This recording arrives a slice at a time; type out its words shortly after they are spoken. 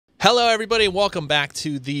Hello, everybody, and welcome back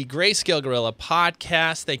to the Greyscalegorilla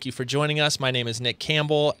podcast. Thank you for joining us. My name is Nick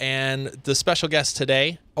Campbell, and the special guest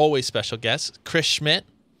today, always special guest, Chris Schmidt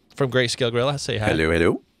from Greyscalegorilla. Say hi. Hello,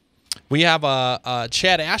 hello. We have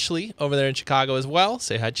Chad Ashley over there in Chicago as well.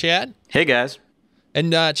 Say hi, Chad. Hey, guys.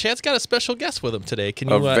 And Chad's got a special guest with him today. Can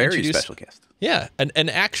you A very introduce... special guest. Yeah, an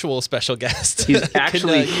actual special guest. He's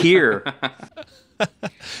actually here.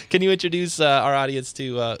 Can you introduce our audience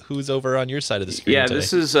to who's over on your side of the screen today?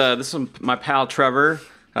 This is my pal Trevor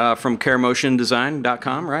from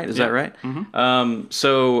caremotiondesign.com, right? Is that right? Mm-hmm.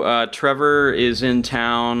 So Trevor is in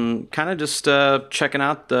town kind of just checking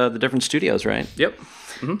out the different studios, right? Yep.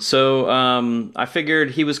 Mm-hmm. So I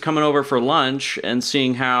figured he was coming over for lunch and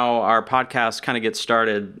seeing how our podcast kind of gets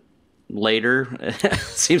started later.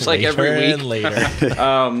 Seems like every week. And later.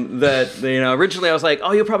 Originally I was like,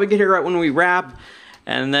 oh, you'll probably get here right when we wrap.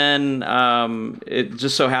 And then it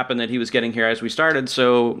just so happened that he was getting here as we started.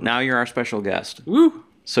 So now you're our special guest. Woo!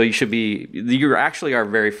 So you're actually our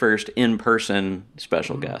very first in-person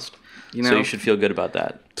special guest. So you should feel good about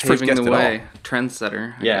that. Paving the way,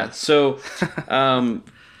 trendsetter. I guess. So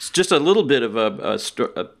just a little bit of a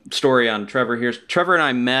story on Trevor here. Trevor and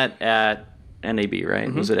I met at NAB, right?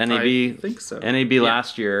 Mm-hmm. Was it NAB? I think so. NAB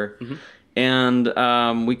last year. Mm-hmm. And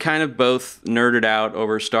we kind of both nerded out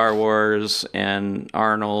over Star Wars and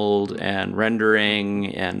Arnold and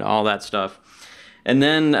rendering and all that stuff. And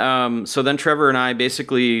then, so then Trevor and I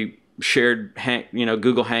basically shared,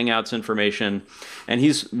 Google Hangouts information. And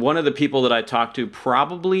he's one of the people that I talk to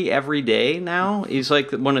probably every day now. He's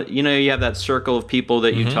like you have that circle of people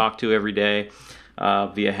that you talk to every day.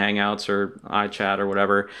 Via Hangouts or iChat or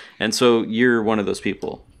whatever. And so you're one of those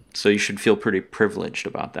people. So you should feel pretty privileged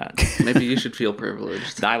about that. Maybe you should feel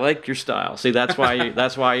privileged. I like your style. See, that's why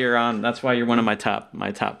you're one of my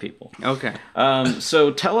top people. Okay.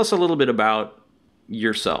 So tell us a little bit about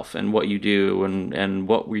yourself and what you do and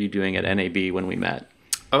what were you doing at NAB when we met?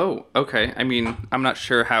 Oh, okay. I mean, I'm not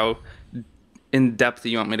sure how in depth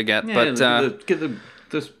you want me to get, but give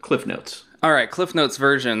the Cliff Notes. All right, Cliff Notes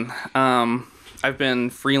version. I've been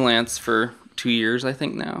freelance for 2 years, I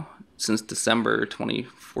think now, since December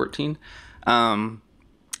 2014. I've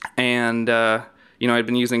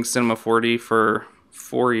been using Cinema 4D for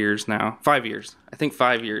 4 years now. 5 years. I think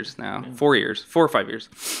 5 years now. 4 years. 4 or 5 years.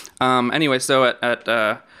 Anyway, so at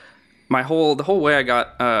the whole way I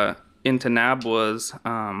got into NAB was,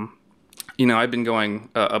 I've been going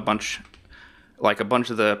a bunch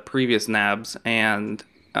of the previous NABs and...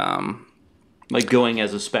 Like going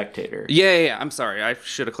as a spectator. Yeah. I'm sorry. I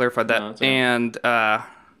should have clarified that. No, and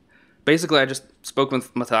basically, I just spoke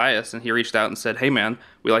with Matthias, and he reached out and said, "Hey, man,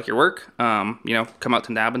 we like your work. Come out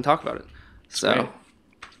to NAB and talk about it." So,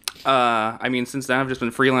 since then, I've just been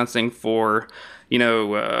freelancing for,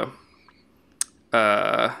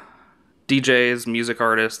 DJs, music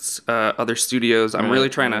artists, other studios. I'm really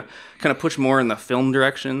trying to kind of push more in the film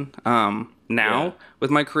direction with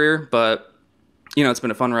my career, but it's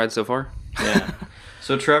been a fun ride so far. Yeah.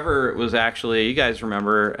 So Trevor was actually, you guys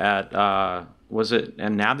remember was it at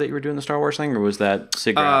NAB that you were doing the Star Wars thing, or was that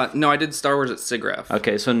SIGGRAPH? No, I did Star Wars at SIGGRAPH.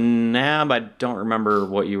 Okay, so NAB, I don't remember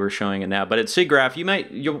what you were showing at NAB, but at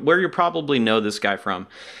SIGGRAPH, where you probably know this guy from,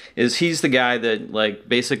 is he's the guy that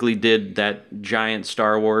basically did that giant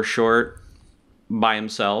Star Wars short by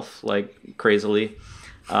himself, crazily.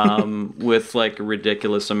 With a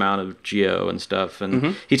ridiculous amount of geo and stuff,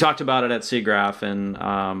 and he talked about it at SIGGRAPH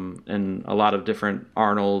and a lot of different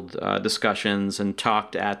Arnold discussions, and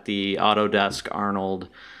talked at the Autodesk Arnold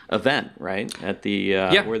event, right? At the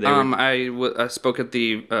where they I spoke at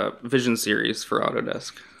the Vision series for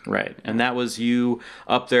Autodesk. Right, and that was you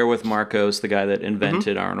up there with Marcos, the guy that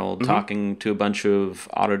invented Arnold, talking to a bunch of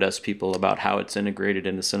Autodesk people about how it's integrated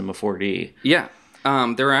into Cinema 4D. Yeah.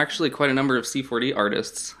 There were actually quite a number of C4D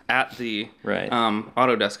artists at the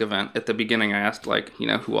Autodesk event. At the beginning, I asked,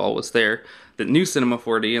 who all was there that knew Cinema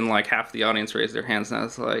 4D, and, half the audience raised their hands, and I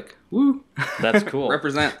was like, woo. That's cool.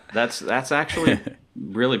 Represent. That's actually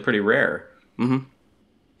really pretty rare. Mm-hmm.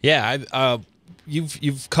 Yeah,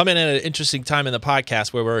 you've come in at an interesting time in the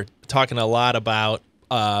podcast where we're talking a lot about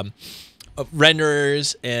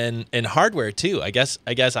renderers and hardware, too. I guess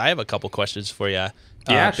I have a couple questions for you.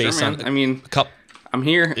 Sure, man. I'm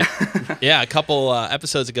here. A couple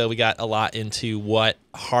episodes ago, we got a lot into what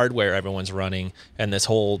hardware everyone's running and this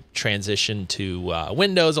whole transition to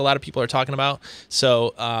Windows. A lot of people are talking about.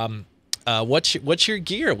 So, what's your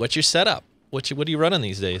gear? What's your setup? What are you running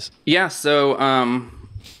these days? Yeah, so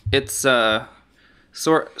it's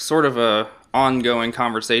sort of a ongoing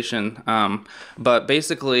conversation. But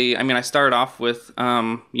basically, I started off with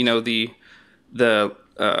the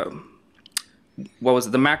what was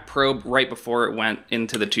it, the Mac Pro right before it went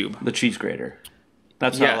into the tube. The cheese grater.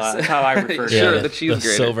 That's Yes. how I refer to Sure, it. the cheese grater.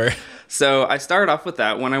 Silver. So I started off with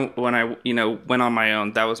that when I went on my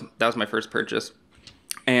own. That was my first purchase,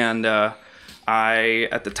 and I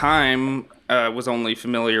at the time was only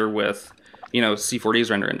familiar with C4D's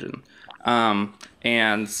render engine,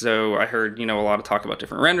 and so I heard a lot of talk about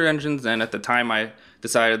different render engines, and at the time I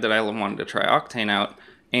decided that I wanted to try Octane out,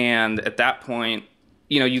 and at that point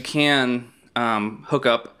you can hook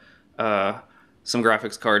up some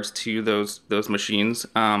graphics cards to those machines,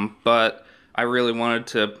 but I really wanted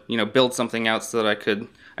to, build something out so that I could,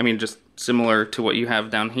 just similar to what you have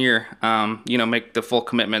down here, make the full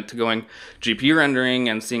commitment to going GPU rendering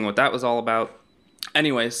and seeing what that was all about.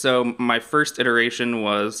 Anyway, so my first iteration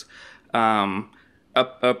was a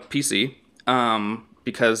PC,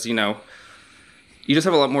 because, you just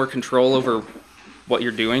have a lot more control over what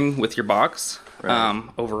you're doing with your box, right.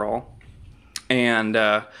 Overall. And,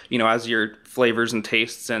 as your flavors and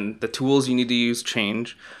tastes and the tools you need to use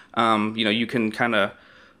change, you can kind of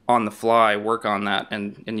on the fly work on that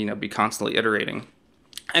and be constantly iterating.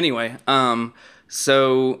 Anyway,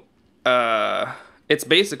 so it's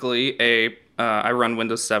basically I run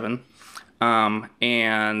Windows 7,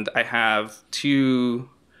 and I have two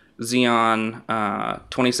Xeon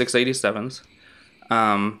 2687s.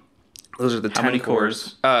 Those are the 10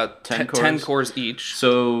 cores. 10 cores each.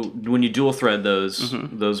 So when you dual thread those,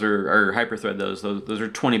 those are or hyper thread those are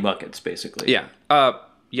 20 buckets basically. Yeah.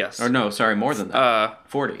 Yes. Or no, sorry, more than that.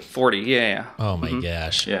 40. 40. Yeah. Oh my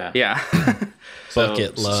gosh. Yeah. Yeah.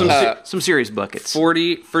 Bucket love. Some serious buckets.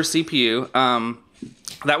 40 for CPU.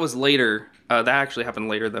 That was later. That actually happened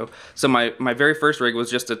later though. So my very first rig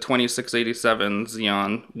was just a 2687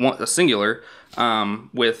 Xeon, a singular,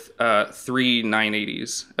 with 3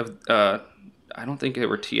 980s of. I don't think they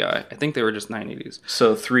were TI. I think they were just 980s.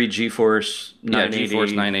 So 3 GeForce 980,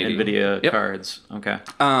 GeForce 980 NVIDIA cards. Okay.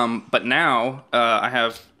 But now I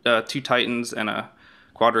have 2 Titans and a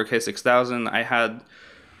Quadro K6000. I had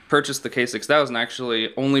purchased the K6000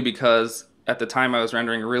 actually only because at the time I was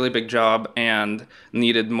rendering a really big job and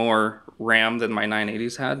needed more RAM than my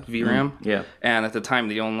 980s had, VRAM. Yeah. And at the time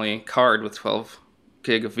the only card with 12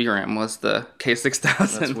 gig of VRAM was the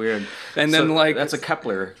K6000. That's weird. And then that's a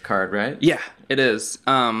Kepler card, right? Yeah, it is.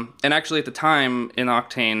 And actually at the time in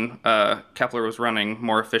Octane, Kepler was running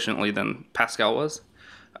more efficiently than Pascal was,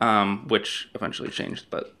 which eventually changed.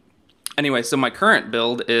 But anyway, so my current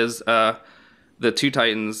build is the 2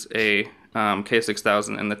 Titans, a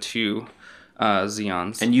K6000, and the 2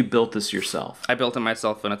 Xeons. And you built this yourself? I built it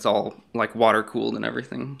myself, and it's all like water cooled and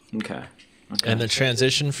everything. Okay. And the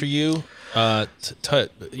transition for you,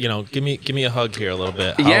 give me a hug here a little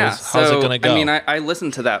bit. How's it gonna go? I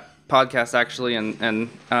listened to that podcast actually, and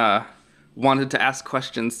wanted to ask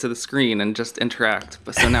questions to the screen and just interact.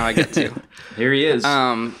 But so now I get to. Here he is.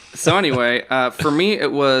 So anyway, for me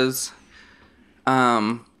it was,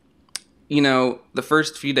 the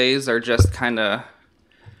first few days are just kind of.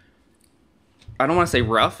 I don't want to say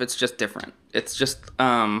rough. It's just different. It's just,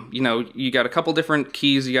 you got a couple different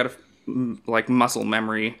keys. You got to like muscle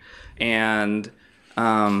memory, and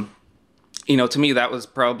to me that was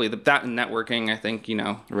probably that and networking. I think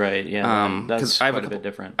right, yeah, that's quite a bit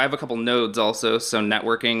different. I have a couple nodes also, so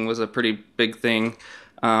networking was a pretty big thing.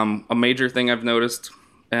 A major thing I've noticed,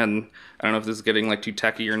 and I don't know if this is getting like too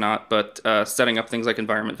techy or not, but setting up things like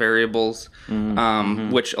environment variables,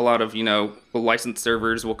 which a lot of licensed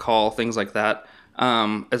servers will call things like that,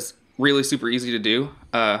 as really super easy to do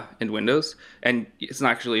in Windows, and it's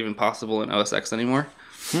not actually even possible in OSX anymore.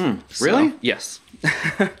 Really? Yes.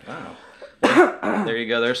 Wow. Well, there you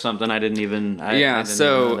go. There's something I didn't even. I didn't even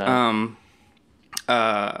know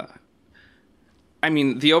that.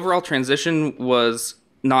 The overall transition was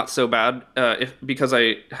not so bad because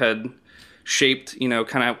I had shaped,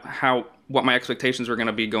 kind of what my expectations were going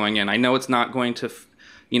to be going in. I know it's not going to,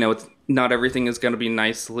 it's not everything is going to be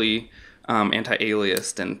nicely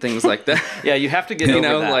anti-aliased and things like that. Yeah, you have to get over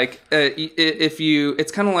that. Like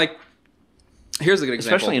it's kind of like, here's a good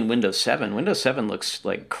example. Especially in Windows 7. Windows 7 looks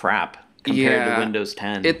like crap compared to Windows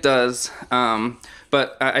 10. It does.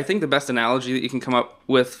 But I think the best analogy that you can come up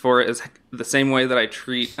with for it is the same way that I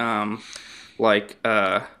treat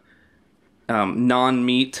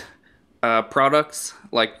non-meat products,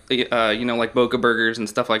 like like Boca burgers and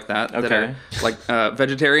stuff like that, that are like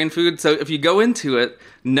vegetarian food. So if you go into it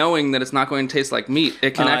knowing that it's not going to taste like meat,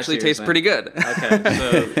 it can actually taste pretty good.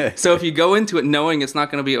 Okay, so if you go into it knowing it's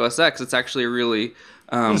not going to be OSX, it's actually really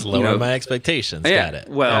it's lowering my expectations. Yeah, Got it.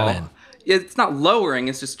 Well, It's not lowering;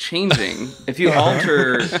 it's just changing. If you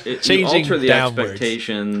alter the downwards.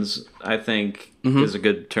 expectations, I think is a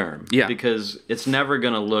good term. Yeah. Because it's never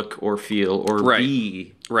going to look or feel or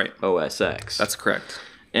be OSX. That's correct.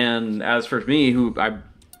 And as for me, who I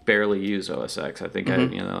barely use OSX, I think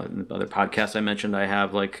in other podcasts I mentioned I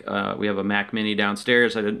have we have a Mac Mini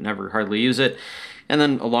downstairs. I didn't never hardly use it, and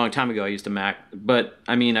then a long time ago I used a Mac. But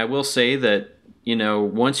I mean, I will say that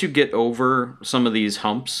once you get over some of these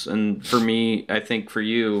humps, and for me, I think for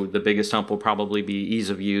you, the biggest hump will probably be ease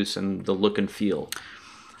of use and the look and feel.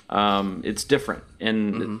 It's different,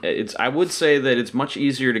 and I would say that it's much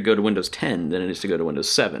easier to go to Windows 10 than it is to go to Windows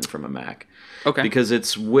 7 from a Mac. Okay. Because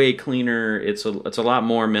it's way cleaner. It's a lot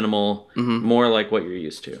more minimal, more like what you're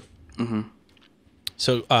used to. Mm-hmm.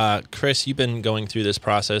 So, Chris, you've been going through this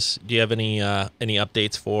process. Do you have any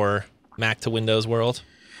updates for Mac to Windows world?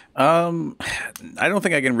 I don't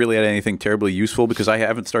think I can really add anything terribly useful because I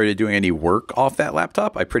haven't started doing any work off that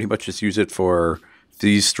laptop. I pretty much just use it for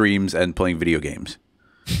these streams and playing video games.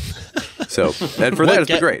 So, and for that,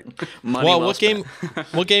 it's been great. What game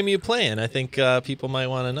are you playing? I think people might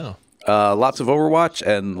want to know. Lots of Overwatch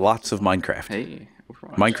and lots of Minecraft. Hey,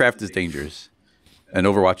 Overwatch. Minecraft is dangerous, and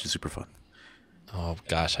Overwatch is super fun. Oh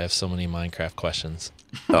gosh, I have so many Minecraft questions.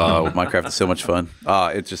 Oh, Minecraft is so much fun.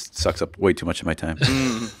 It just sucks up way too much of my time.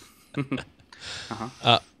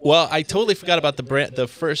 Well, I totally forgot about the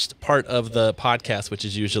first part of the podcast, which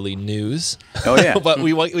is usually news. Oh yeah, but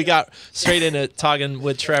we got straight into talking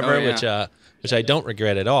with Trevor, which I don't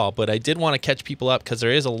regret at all. But I did want to catch people up because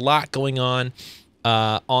there is a lot going on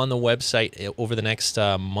the website over the next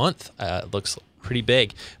month. It looks pretty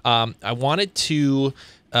big. I wanted to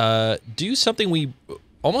do something we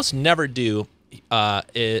almost never do,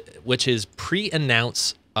 which is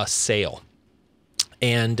pre-announce a sale.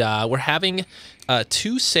 And we're having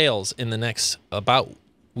 2 sales in the next about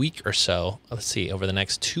week or so. Let's see, over the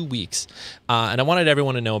next 2 weeks. And I wanted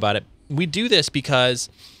everyone to know about it. We do this because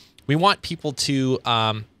we want people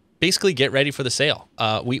to basically get ready for the sale.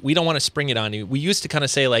 We don't want to spring it on you. We used to kind of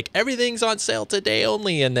say like, everything's on sale today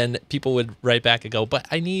only. And then people would write back and go, but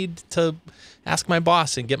I need to ask my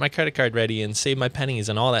boss and get my credit card ready and save my pennies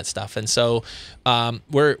and all that stuff. And so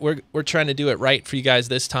we're trying to do it right for you guys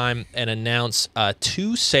this time and announce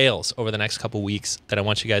 2 sales over the next couple weeks that I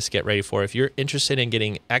want you guys to get ready for. If you're interested in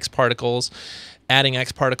getting X Particles, adding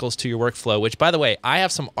X Particles to your workflow, which by the way, I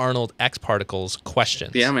have some Arnold X Particles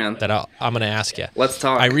questions. Yeah, man. That I'm going to ask you. Let's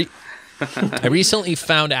talk. I recently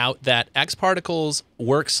found out that X Particles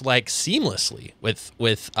works like seamlessly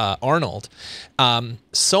with Arnold,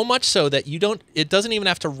 so much so that it doesn't even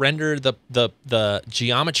have to render the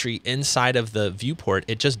geometry inside of the viewport.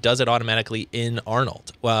 It just does it automatically in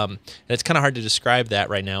Arnold. And it's kind of hard to describe that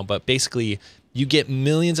right now, but basically you get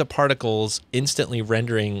millions of particles instantly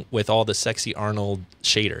rendering with all the sexy Arnold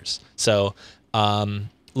shaders. So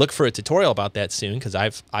look for a tutorial about that soon because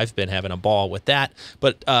I've been having a ball with that.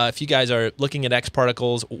 But if you guys are looking at X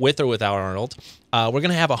Particles with or without Arnold, we're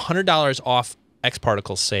going to have $100 off X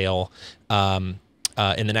Particles sale in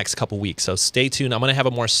the next couple weeks. So stay tuned. I'm going to have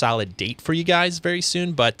a more solid date for you guys very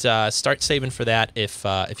soon, but start saving for that if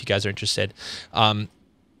you guys are interested.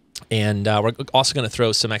 And we're also going to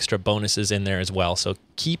throw some extra bonuses in there as well. So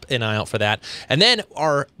keep an eye out for that. And then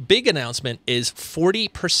our big announcement is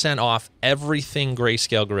 40% off everything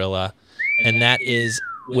Greyscalegorilla. And that is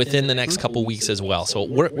within the next couple weeks as well. So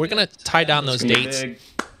we're going to tie down those dates.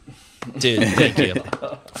 Dude, thank you.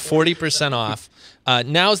 40% off.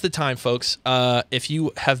 Now's the time, folks. If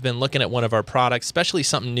you have been looking at one of our products, especially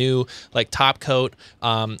something new like Top Coat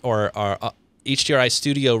or our HDRI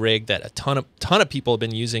Studio rig that a ton of people have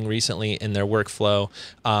been using recently in their workflow.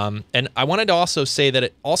 And I wanted to also say that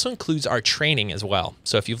it also includes our training as well.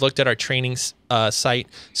 So if you've looked at our training site,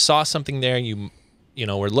 saw something there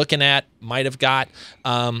we're looking at, might have got,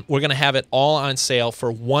 we're going to have it all on sale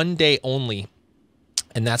for 1 day only.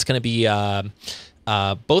 And that's going to be,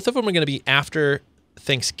 both of them are going to be after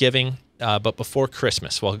Thanksgiving, but before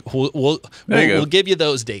Christmas. We'll give you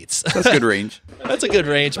those dates. That's a good range. That's a good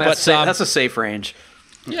range. That's a safe range.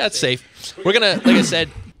 Yeah, it's safe. We're going to, like I said,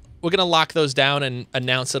 we're going to lock those down and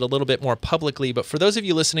announce it a little bit more publicly. But for those of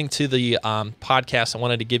you listening to the podcast, I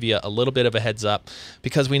wanted to give you a little bit of a heads up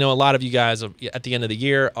because we know a lot of you guys at the end of the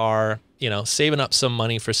year are, saving up some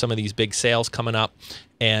money for some of these big sales coming up.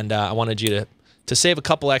 And I wanted you to save a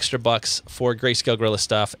couple extra bucks for Greyscalegorilla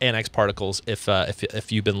stuff and X Particles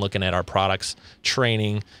if you've been looking at our products,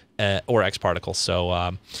 training, or X Particles.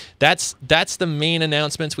 So that's the main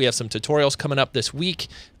announcements. We have some tutorials coming up this week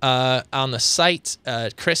on the site.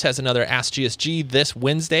 Chris has another Ask GSG this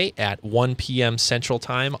Wednesday at 1 p.m. Central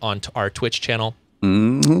Time on our Twitch channel.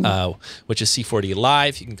 which is C4D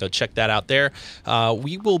Live. You can go check that out there.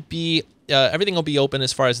 We will be everything will be open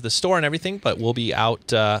as far as the store and everything, but we'll be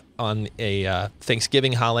out on a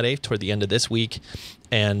Thanksgiving holiday toward the end of this week,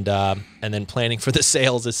 and then planning for the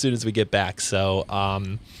sales as soon as we get back. So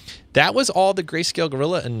that was all the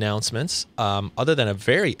Greyscalegorilla announcements, other than a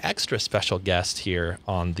very extra special guest here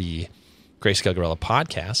on the Greyscalegorilla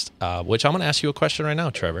podcast, which I'm going to ask you a question right now,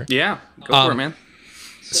 Trevor. Yeah, go for it, man.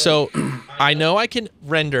 So I know I can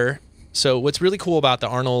render. So what's really cool about the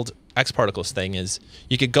Arnold X Particles thing is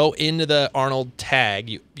you could go into the Arnold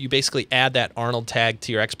tag. You basically add that Arnold tag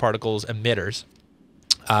to your X Particles emitters.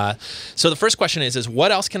 So the first question is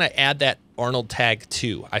what else can I add that Arnold tag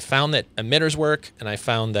to? I found that emitters work, and I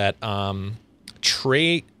found that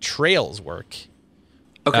trails work.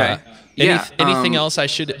 Okay. Anything else I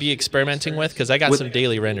should be experimenting with? Because I got some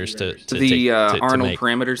daily renders to Arnold make.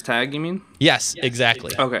 parameters tag, you mean? Yes,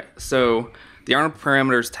 exactly. Okay, so the Arnold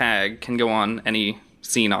parameters tag can go on any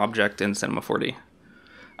scene object in Cinema 4D.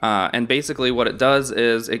 And basically what it does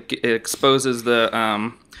is it exposes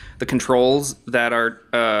the controls that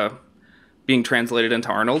are being translated into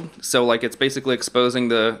Arnold. So like it's basically exposing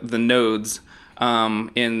the nodes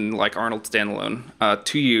in like Arnold standalone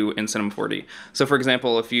to you in Cinema 4D. So for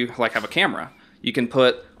example, if you like have a camera, you can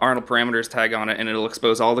put Arnold parameters tag on it and it'll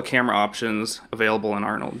expose all the camera options available in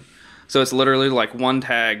Arnold. So it's literally like one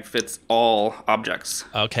tag fits all objects.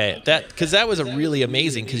 Okay, because that was really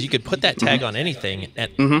amazing because you could put that tag on anything,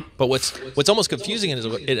 but what's almost confusing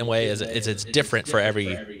in a way is it's different for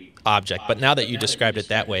every object. But now that you described it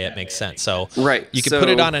that way, it makes sense. So right, you could put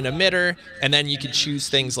it on an emitter, and then you could choose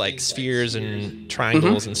things like spheres and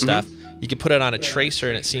triangles and stuff. You can put it on a tracer,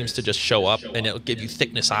 and it seems to just show up, and it'll give you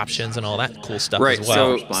thickness options and all that cool stuff as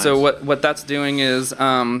well. So what that's doing is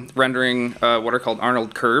rendering what are called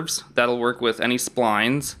Arnold curves. That'll work with any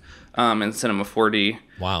splines in Cinema 4D.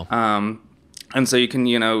 Wow. And so you can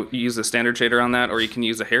use a standard shader on that, or you can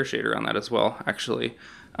use a hair shader on that as well, actually.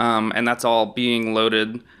 And that's all being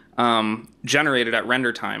loaded, generated at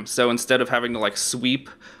render time. So instead of having to like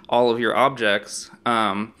sweep all of your objects,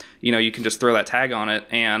 you can just throw that tag on it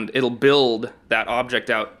and it'll build that object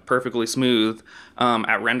out perfectly smooth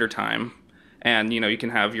at render time. And you can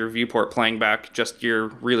have your viewport playing back just your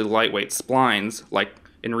really lightweight splines like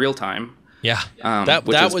in real time. Yeah, that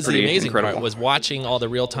was the amazing part, was watching all the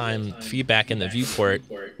real-time feedback in the viewport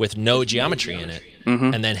with no geometry in it,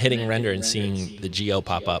 and then hitting render and seeing the geo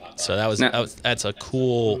pop up. So that's a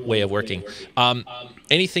cool way of working.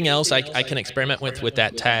 Anything else I can experiment with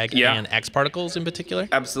that tag and X Particles in particular?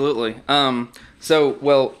 Absolutely.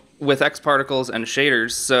 With X Particles and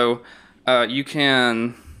shaders, so you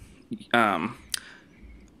can,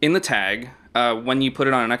 in the tag, when you put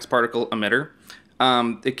it on an X Particle emitter,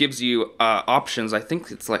 it gives you options. I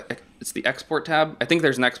think it's the export tab. I think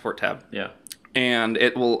there's an export tab. Yeah. And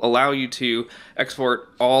it will allow you to export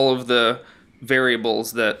all of the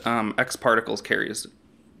variables that X Particles carries.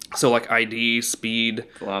 So like ID, speed,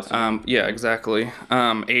 velocity. Yeah, exactly.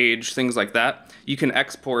 Age, things like that. You can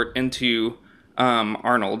export into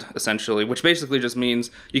Arnold essentially, which basically just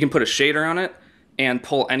means you can put a shader on it and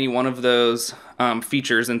pull any one of those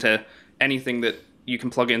features into anything that you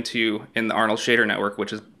can plug into in the Arnold shader network,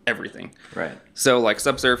 which is everything. Right. So like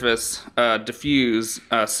subsurface, diffuse,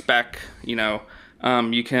 spec,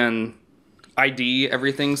 you can ID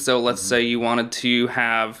everything. So let's say you wanted to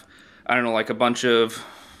have, like a bunch of,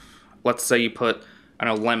 let's say you put,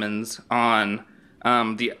 lemons on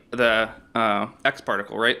the X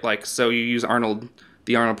particle, right? Like, so you use the Arnold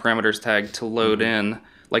parameters tag to load in,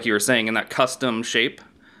 like you were saying, in that custom shape.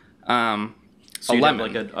 So you have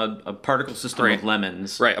like a particle system of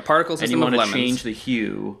lemons. Right, a particle system of lemons. And you want to change the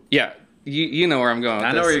hue. Yeah, you know where I'm going with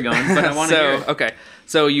I know where you're going, but I want to hear it. Okay,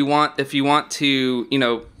 so if you want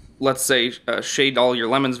to, let's say shade all your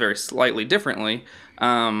lemons very slightly differently,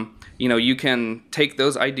 you can take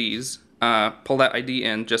those IDs, pull that ID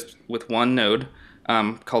in just with one node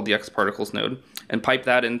called the X Particles node, and pipe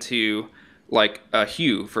that into like a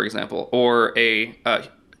hue, for example, or a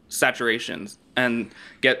saturation, and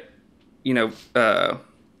get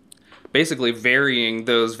basically varying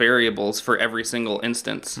those variables for every single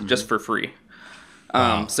instance just for free.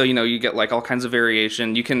 Wow. So, you get like all kinds of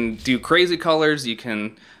variation. You can do crazy colors. You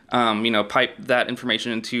can, pipe that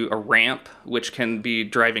information into a ramp, which can be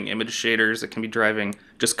driving image shaders. It can be driving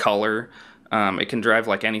just color. It can drive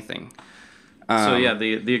like anything. So yeah,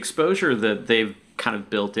 the exposure that they've kind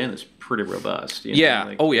of built in is pretty robust. Yeah.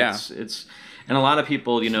 Like, yeah. It's and a lot of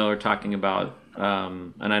people, are talking about,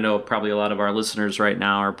 and I know probably a lot of our listeners right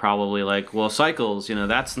now are probably like, well, cycles,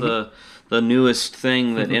 that's the the newest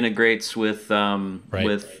thing that integrates with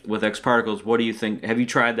Right. with X Particles. What do you think? Have you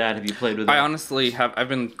tried that? Have you played with it? I honestly have. I've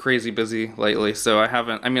been crazy busy lately, so I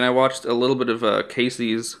haven't. I mean, I watched a little bit of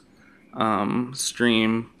Casey's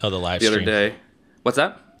stream Oh, the live the other stream. day. What's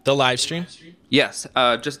that? The live stream? Yes,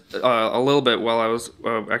 just a little bit while I was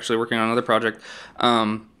actually working on another project.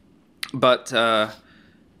 But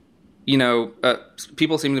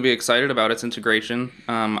people seem to be excited about its integration.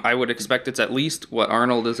 I would expect it's at least what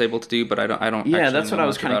Arnold is able to do, but I don't. Yeah, actually that's know what I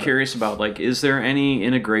was much kind of about it. curious about. Like, is there any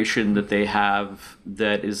integration that they have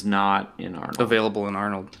that is not in Arnold? Available in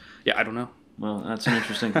Arnold. Yeah, I don't know. Well, that's an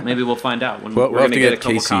interesting. Maybe we'll find out when Well, we're we'll have going to to get a get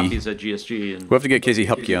couple Casey. copies at GSG. And We'll have to get Casey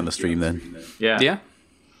Hupke on the stream then. Yeah.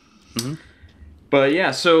 But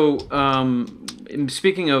yeah, so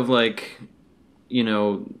speaking of like,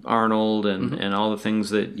 Arnold and all the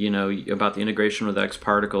things that about the integration with X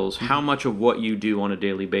Particles, how much of what you do on a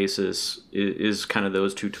daily basis is kind of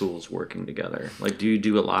those two tools working together? Like, do you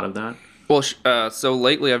do a lot of that? Well, so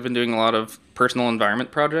lately I've been doing a lot of personal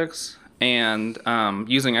environment projects, and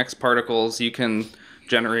using X Particles, you can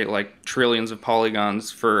generate like trillions of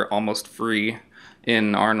polygons for almost free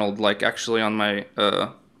in Arnold. Like actually on my,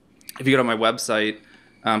 if you go to my website,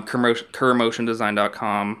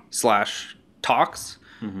 kerrmotiondesign.com/talks,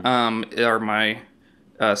 are my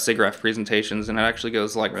SIGGRAPH presentations, and it actually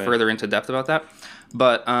goes like further into depth about that.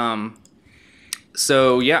 But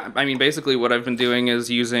so yeah, I mean, basically what I've been doing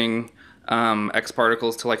is using X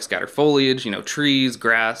Particles to like scatter foliage, trees,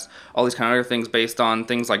 grass, all these kind of other things based on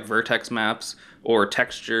things like vertex maps or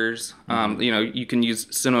textures. You can use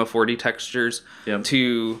Cinema 4D textures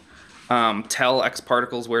to tell X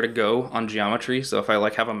Particles where to go on geometry. So if I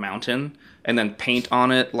like have a mountain and then paint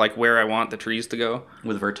on it like where I want the trees to go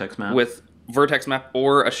With vertex map? with vertex map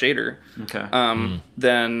or a shader, Okay.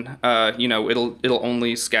 then it'll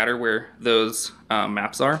only scatter where those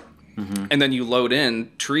maps are. And then you load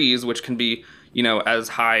in trees, which can be as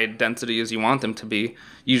high density as you want them to be.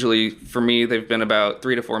 Usually for me they've been about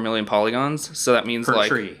 3 to 4 million polygons, so that means per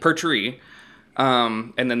tree.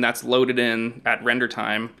 And then that's loaded in at render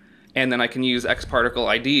time, and then I can use X Particle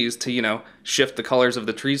IDs to shift the colors of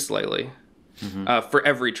the trees slightly for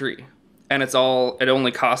every tree. And it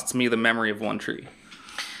only costs me the memory of one tree.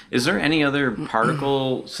 Is there any other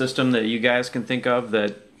particle system that you guys can think of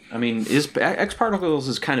that, X Particles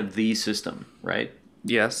is kind of the system, right?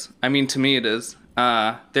 Yes. I mean, to me it is.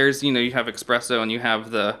 There's, you have Espresso, and you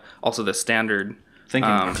have also the standard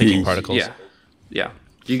Thinking particles. Yeah. Yeah.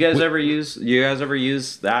 Do you guys ever use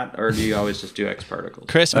that, or do you always just do X Particles?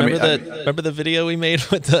 Chris, remember the video we made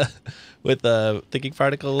with the thinking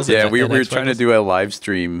particles? Yeah, and we were X trying to particles? do a live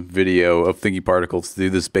stream video of thinking particles to do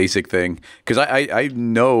this basic thing, because I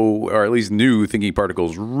know, or at least knew, thinking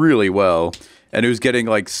particles really well, and it was getting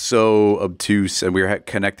like so obtuse, and we were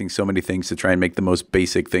connecting so many things to try and make the most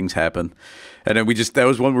basic things happen. And then that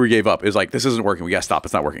was one where we gave up. It was like, this isn't working. We got to stop.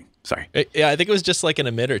 It's not working. Sorry. Yeah, I think it was just like an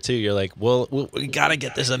emitter too. You're like, well, we got to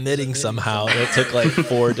get this emitting somehow. And it took like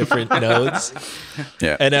 4 different nodes.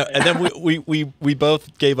 Yeah. And then we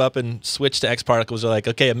both gave up and switched to X Particles. We're like,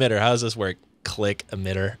 okay, emitter, how does this work? Click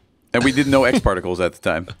emitter. And we didn't know X particles at the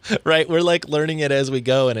time. Right, we're like learning it as we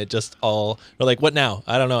go, and it just we're like, what now?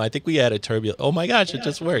 I don't know. I think we added turbulence. Oh my gosh, it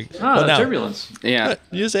just worked. What now? Turbulence. Yeah.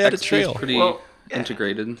 You just add a XP is trail. pretty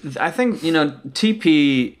integrated. I think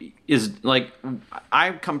TP is like,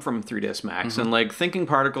 I come from 3ds Max, and like Thinking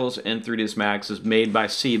Particles and 3ds Max is made by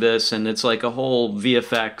Cebus, and it's like a whole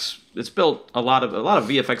VFX. It's built a lot of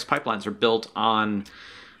VFX pipelines are built on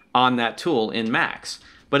that tool in Max.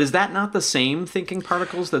 But is that not the same Thinking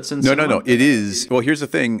Particles that's in Cinema? No. It is. Well, here's the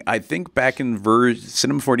thing. I think back in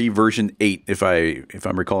Cinema 4D version 8, if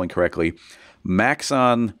I'm recalling correctly,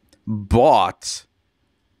 Maxon bought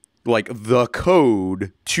like the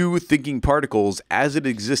code to Thinking Particles as it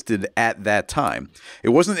existed at that time. It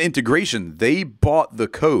wasn't integration. They bought the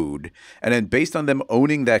code, and then based on them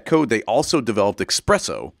owning that code, they also developed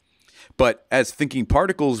Espresso. But as Thinking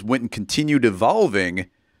Particles went and continued evolving,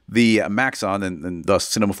 the Maxon and the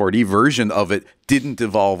Cinema 4D version of it didn't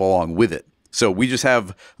evolve along with it. So we just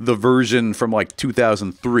have the version from like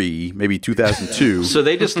 2003, maybe 2002. So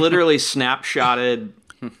they just literally snapshotted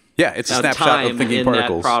yeah, it's a snapshot time of Thinking in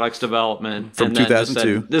Particles that product's development from and then just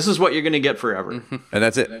 2002. said, this is what you're going to get forever. And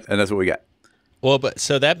that's it. And that's what we got. Well, but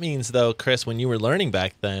so that means though, Chris, when you were learning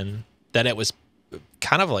back then, that it was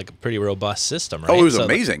kind of like a pretty robust system, right? Oh, it was So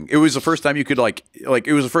amazing. It was the first time you could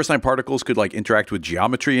it was the first time particles could like interact with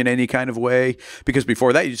geometry in any kind of way. Because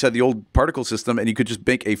before that, you just had the old particle system, and you could just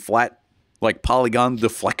make a flat like polygon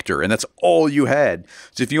deflector, and that's all you had.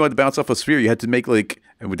 So if you wanted to bounce off a sphere, you had to make like,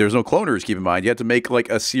 and there's no cloners, keep in mind, you had to make like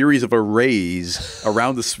a series of arrays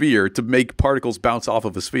around the sphere to make particles bounce off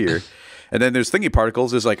of a sphere. And then there's thingy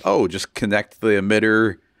particles is like, oh, just connect the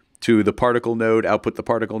emitter to the particle node, output the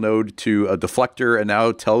particle node to a deflector, and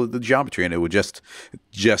now tell the geometry, and it would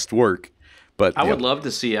just work. But I would love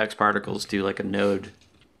to see X particles do like a node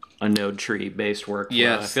tree based work.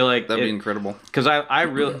 Yes, I feel like that'd be incredible. Because I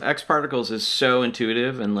really X particles is so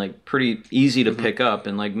intuitive and like pretty easy to pick up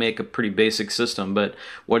and like make a pretty basic system. But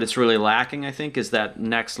what it's really lacking, I think, is that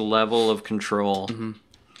next level of control.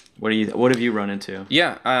 What have you run into?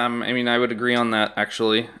 Yeah, I mean, I would agree on that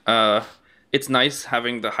actually. It's nice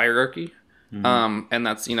having the hierarchy, and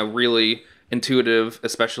that's really intuitive,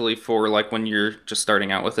 especially for like when you're just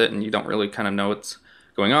starting out with it and you don't really kind of know what's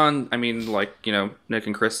going on. I mean, like, Nick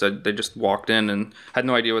and Chris said they just walked in and had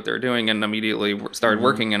no idea what they were doing and immediately started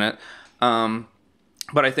working in it.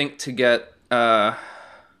 But I think to get to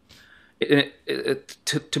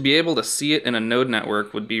be able to see it in a node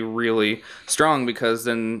network would be really strong, because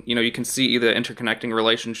then you can see the interconnecting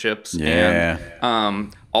relationships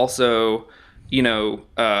and also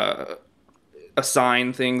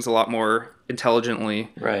assign things a lot more intelligently.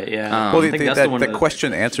 Right. Yeah. Well, the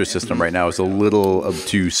question answer system right now is a little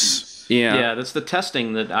obtuse. Yeah, that's the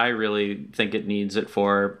testing that I really think it needs it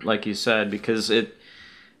for, like you said, because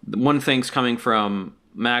one thing's coming from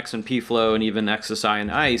Max and PFlow and even XSI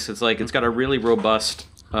and ICE. It's like it's got a really robust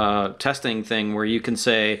testing thing where you can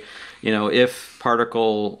say, if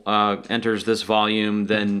particle enters this volume,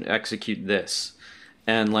 then execute this,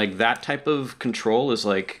 and like that type of control is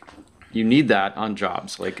like you need that on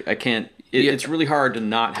jobs. Like I can't. It's really hard to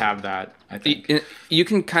not have that, I think. You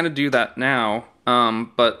can kind of do that now,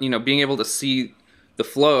 but being able to see the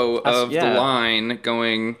flow of the line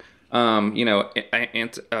going, asking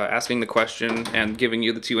the question and giving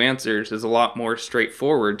you the two answers is a lot more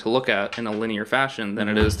straightforward to look at in a linear fashion than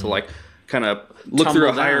it is to like kind of look through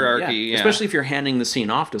a hierarchy. Yeah. Especially if you're handing the scene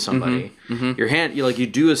off to somebody. You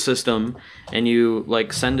do a system and you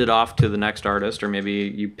like send it off to the next artist, or maybe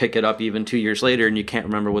you pick it up even 2 years later and you can't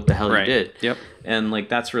remember what the hell you did. Yep. And like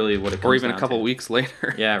that's really what it comes or even down a couple to. weeks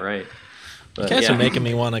later. Yeah, right. But, you guys are making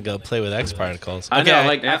me want to go play with X particles. I know,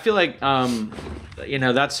 I feel like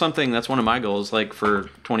that's one of my goals, like for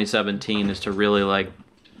 2017, is to really like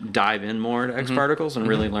dive in more to X particles and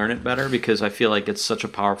really learn it better, because I feel like it's such a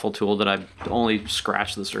powerful tool that I've only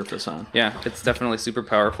scratched the surface on. Yeah, it's definitely super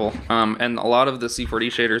powerful. And a lot of the C4D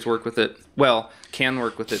shaders work with it. Well, can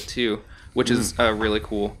work with it too, which is really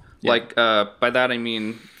cool. Yeah. Like by that I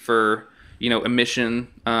mean for emission,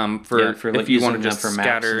 for like if you want to just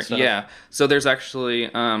scatter. Yeah. So there's actually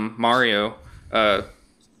Mario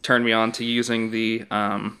turned me on to using the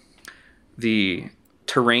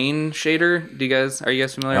terrain shader. Are you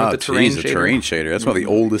guys familiar with the terrain shader? The terrain shader. That's one of the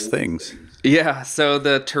oldest things. Yeah. So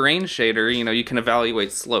the terrain shader, you can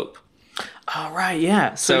evaluate slope. Oh, right.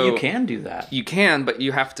 Yeah. So you can do that. You can, but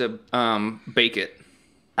you have to bake it.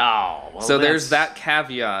 Oh. Well, so there's that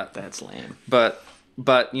caveat. That's lame. But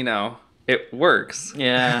it works.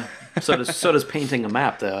 Yeah. So does painting a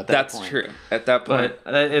map, though. At that point. That's true. At that point,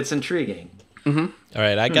 but it's intriguing. All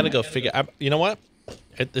right, I gotta go figure. You know what?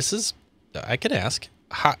 I could ask.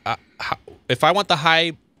 How, if I want the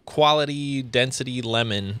high quality density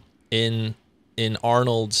lemon in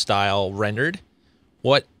Arnold style rendered,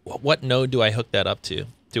 what node do I hook that up to?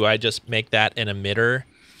 Do I just make that an emitter,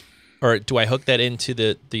 or do I hook that into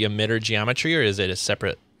the emitter geometry, or is it a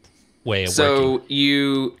separate way of working? So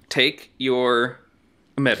you take your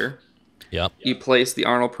emitter. Yep. You place the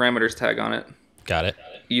Arnold parameters tag on it. Got it.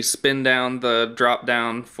 You spin down the drop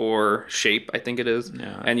down for shape, I think it is,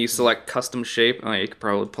 and you select custom shape. Oh, you could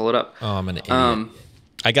probably pull it up. Oh, I'm an idiot.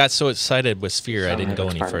 I got so excited with Sphere, I didn't go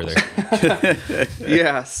any further.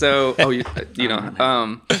 Yeah. So,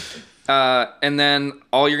 and then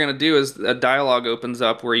all you're gonna do is a dialog opens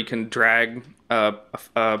up where you can drag an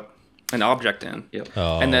object in. Yep.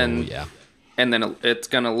 Oh, and then yeah. And then it's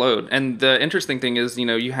gonna load. And the interesting thing is,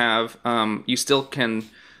 you have you still can.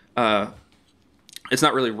 It's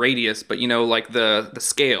not really radius, but like the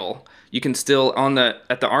scale, you can still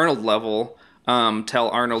at the Arnold level tell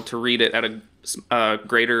Arnold to read it at a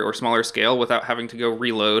greater or smaller scale without having to go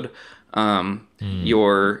reload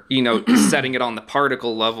your setting it on the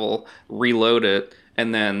particle level, reload it,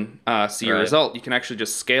 and then see your result. You can actually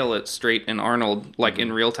just scale it straight in Arnold, like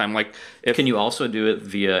in real time. Like can you also do it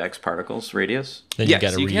via X particles radius? Then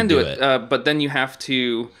yes, you can do it, but then you have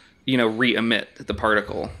to re-emit the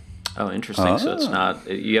particle. Oh, interesting. So it's not,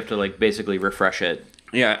 you have to like basically refresh it.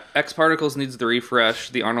 Yeah, X particles needs the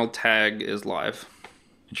refresh. The Arnold tag is live.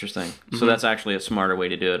 Interesting. So that's actually a smarter way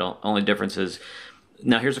to do it. Only difference is,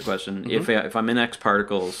 now here's a question: if I'm in X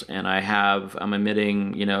particles and I'm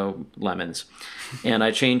emitting lemons, and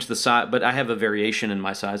I change the size, but I have a variation in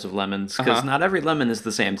my size of lemons because not every lemon is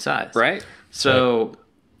the same size, Right. So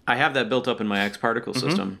I have that built up in my X particle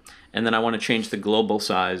system, and then I want to change the global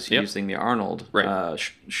size using the Arnold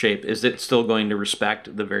shape. Is it still going to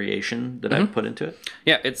respect the variation that I've put into it?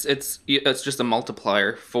 Yeah, it's just a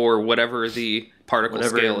multiplier for whatever the particle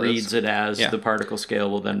scale Whatever it reads it as, Yeah. the particle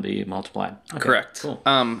scale will then be multiplied. Okay, Correct. Cool.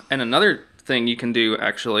 And another thing you can do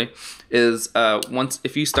actually is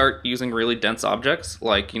if you start using really dense objects,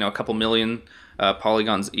 like a couple million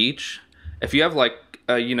polygons each, if you have like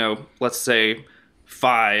let's say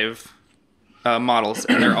 5 models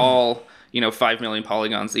and they're all 5 million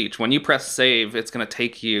polygons each, when you press save, it's going to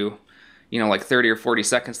take you like 30 or 40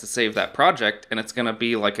 seconds to save that project, and it's going to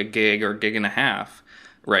be like a gig or gig and a half,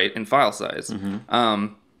 right, in file size.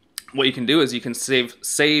 What you can do is you can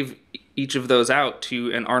save each of those out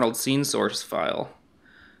to an Arnold scene source file.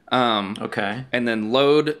 Okay. And then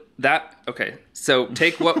load that. Okay, so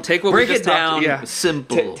take what Break we just it down. talked. Yeah,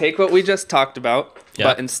 Simple. Take what we just talked about, Yeah.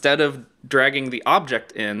 but instead of dragging the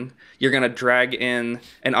object in, you're gonna drag in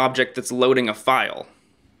an object that's loading a file.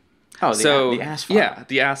 Oh, the AS file. Yeah,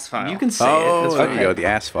 the AS file. You can say it. That's there fine. you go, the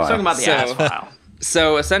ass file. Talking about the So- AS file.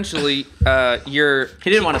 So essentially, you're. He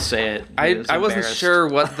didn't want to say it. He was I wasn't embarrassed. sure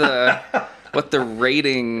what the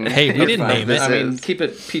rating. Hey, we didn't name it. I mean, is. keep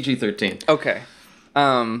it PG-13. Okay.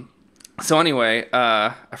 So anyway,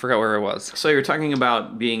 I forgot where I was. So you're talking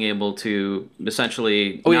about being able to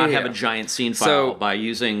essentially yeah, not have yeah. a giant scene file So- by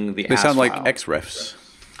using the They AS sound like file. XREFs.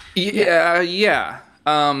 Yeah.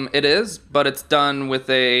 It is, but it's done with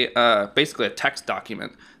basically a text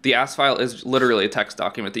document. The AS file is literally a text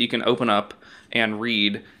document that you can open up and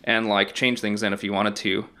read and like change things in if you wanted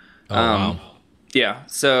to. Oh, wow. Yeah.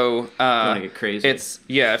 So wanna get crazy.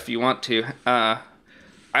 if you want to.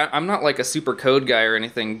 I'm not like a super code guy or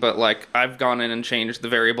anything, but like I've gone in and changed the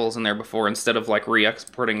variables in there before instead of like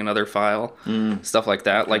re-exporting another file, stuff like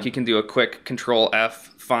that. Like you can do a quick Control F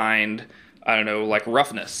find, I don't know, like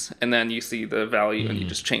roughness, and then you see the value and you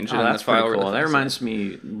just change it in That's the file. pretty cool. really That fast. reminds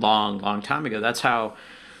me long time ago. That's how,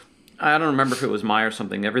 I don't remember if it was Maya or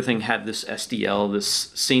something. Everything had this SDL, this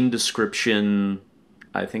scene description.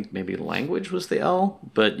 I think maybe language was the L,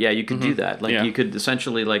 but yeah, you could do that. Like Yeah. you could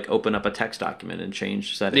essentially like open up a text document and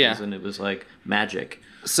change settings, Yeah. and it was like magic.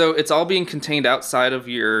 So it's all being contained outside of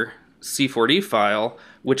your C4D file,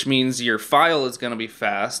 which means your file is going to be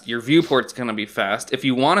fast, your viewport's going to be fast. If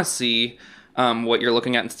you want to see what you're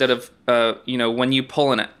looking at, instead of when you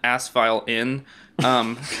pull an AS file in,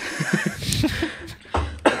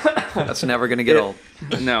 That's never gonna get old.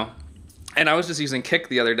 no. And I was just using kick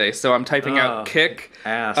the other day, so I'm typing out kick.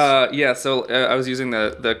 Ass. So I was using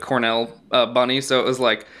the Cornell bunny, so it was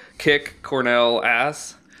like kick Cornell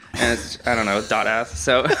ass, and it's, I don't know, dot ass.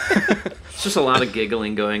 So It's just a lot of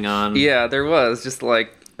giggling going on. yeah, there was just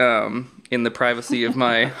like in the privacy of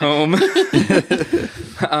my home.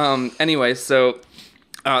 Anyway, so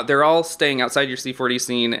they're all staying outside your C4D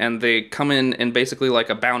scene, and they come in basically like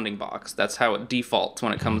a bounding box. That's how it defaults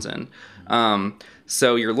when it comes in.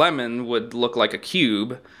 So your lemon would look like a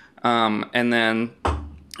cube, and then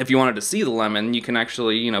if you wanted to see the lemon, you can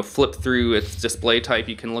actually flip through its display type.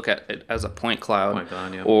 You can look at it as a point cloud, Point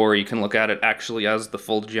cloud, yeah. or you can look at it actually as the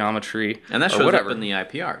full geometry, And that or shows whatever. up in the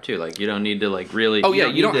IPR too. Like you don't need to like really. Oh yeah,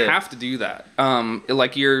 you don't need to- have to do that.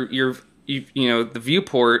 Like your the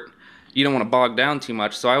viewport, you don't want to bog down too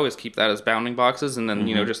much. So I always keep that as bounding boxes, and then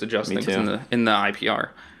just adjust Me things too. in the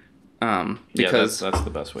IPR. that's Because the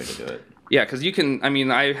best way to do it. yeah, because you can. I mean,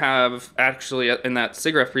 I have actually in that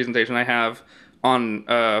SIGGRAPH presentation I have on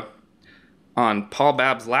Paul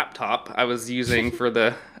Babb's laptop I was using for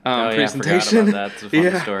the presentation. I forgot about that. It's a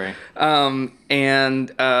funny story.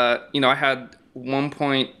 And I had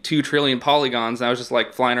 1.2 trillion polygons, and I was just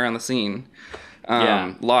like flying around the scene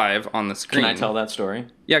live on the screen. Can I tell that story?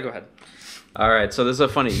 Yeah, go ahead. All right, so this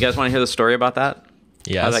is funny. You guys want to hear the story about that?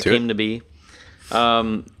 Yeah, How let's that do it. came to be?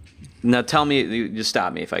 Now tell me, you just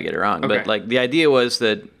stop me if I get it wrong. Okay. But like the idea was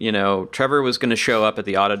that Trevor was going to show up at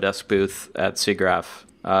the Autodesk booth at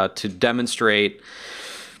SIGGRAPH to demonstrate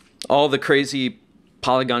all the crazy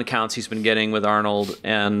polygon counts he's been getting with Arnold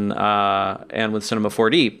and with Cinema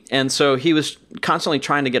 4D. And so he was constantly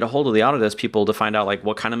trying to get a hold of the Autodesk people to find out like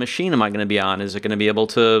what kind of machine am I going to be on? Is it going to be able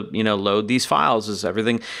to load these files? Is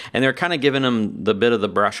everything? And they're kind of giving him the bit of the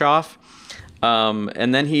brush off.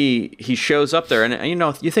 And then he shows up there, and you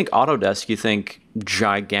know, you think Autodesk, you think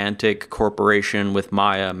gigantic corporation with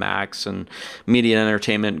Maya, Max, and Media and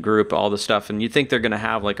Entertainment Group, all the stuff, and you think they're going to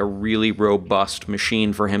have like a really robust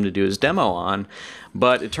machine for him to do his demo on,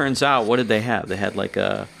 but it turns out, what did they have? They had like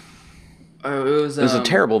a it was a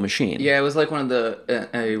terrible machine. Yeah, it was like one of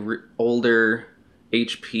the older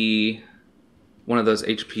HP. One of those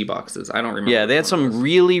HP boxes. I don't remember. Yeah, they had some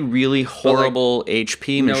really, really horrible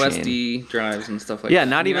HP no machine. SD drives and stuff like yeah, that.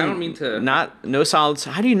 not even. I don't mean to. No solids.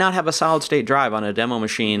 How do you not have a solid state drive on a demo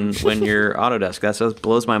machine when you're Autodesk? That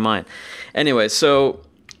blows my mind. Anyway, so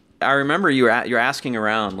I remember you're asking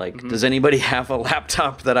around, like, does anybody have a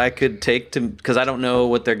laptop that I could take to? Because I don't know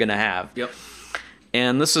what they're gonna have. Yep.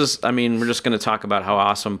 And this is, I mean, we're just gonna talk about how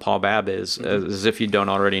awesome Paul Babb is, as if you don't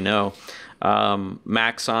already know.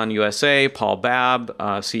 Maxon USA, Paul Babb,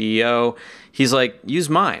 CEO. He's like, use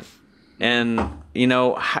mine. And, you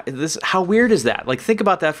know, how weird is that? Like, think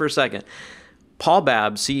about that for a second. Paul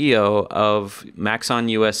Babb, CEO of Maxon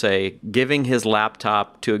USA, giving his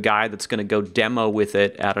laptop to a guy that's going to go demo with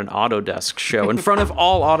it at an Autodesk show in front of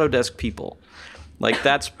all Autodesk people. Like,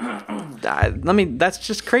 that's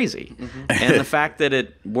just crazy. And the fact that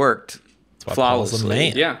it worked flawlessly.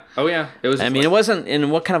 Yeah. Oh yeah. It was. I mean, it wasn't.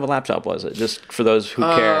 And what kind of a laptop was it? Just for those who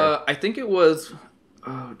care. I think it was.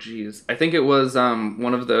 Oh geez. I think it was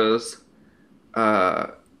one of those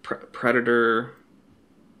Predator.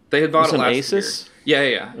 They had bought it last Asus? year.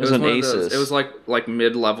 Yeah. It was an one Asus. Of those. It was like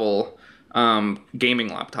mid-level gaming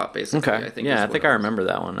laptop basically. Okay. I think. Yeah, I think I remember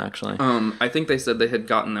that one actually. I think they said they had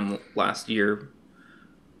gotten them last year.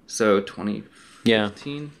 So 2015. Yeah.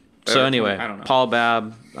 So anyway, I don't know. Paul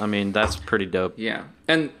Babb, I mean, that's pretty dope. Yeah.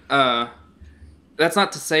 And that's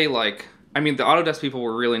not to say, like, I mean, the Autodesk people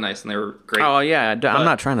were really nice and they were great. Oh, yeah. I'm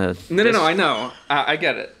not trying to... No, I know. I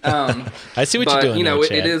get it. I see what you're doing. You know,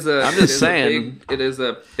 there, it is a... I'm just saying. It is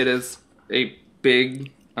a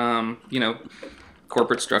big, you know,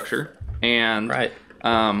 corporate structure. And right.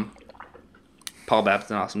 Paul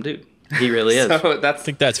Babb's an awesome dude. He really is. So I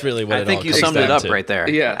think that's really what I think you summed it up right there.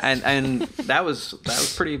 Yeah. And that was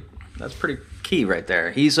pretty key right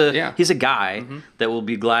there. He's a guy that will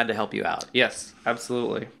be glad to help you out. Yes,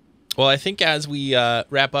 absolutely. Well, I think as we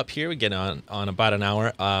wrap up here, we get on about an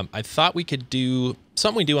hour. I thought we could do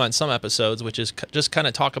something we do on some episodes, which is just kind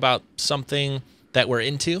of talk about something that we're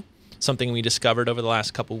into, something we discovered over the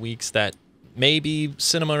last couple weeks that may be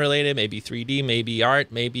cinema related, maybe 3D, maybe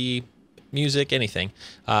art, maybe music, anything.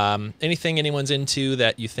 Anything anyone's into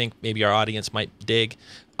that you think maybe our audience might dig.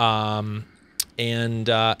 And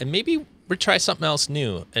maybe we'll try something else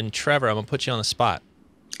new. And Trevor, I'm going to put you on the spot.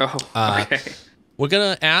 Oh, okay. We're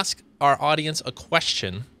going to ask our audience a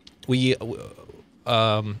question. We, you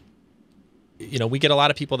know, we get a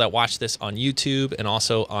lot of people that watch this on YouTube and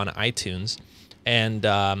also on iTunes.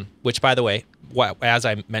 And which, by the way, as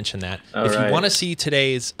I mentioned that, if you want to see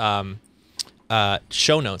today's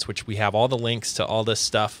show notes, which we have all the links to all this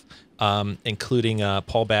stuff, including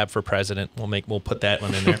Paul Babb for president. We'll put that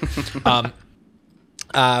one in there.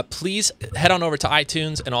 Please head on over to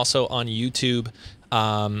iTunes and also on YouTube.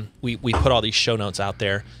 We put all these show notes out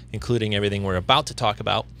there, including everything we're about to talk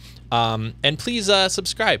about. And please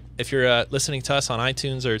subscribe if you're listening to us on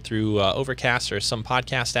iTunes or through Overcast or some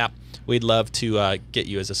podcast app. We'd love to get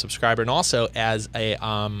you as a subscriber and also as a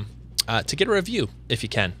to get a review if you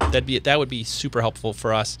can. That would be super helpful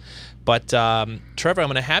for us. But Trevor, I'm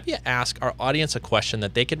going to have you ask our audience a question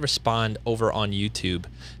that they could respond over on YouTube,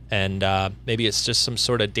 and maybe it's just some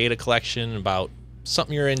sort of data collection about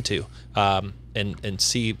something you're into, and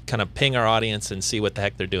see, kind of ping our audience and see what the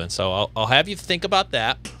heck they're doing. So I'll have you think about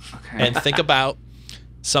that, and think about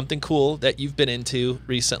something cool that you've been into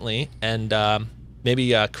recently, and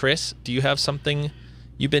maybe Chris, do you have something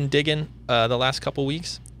you've been digging the last couple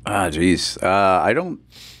weeks? Geez. I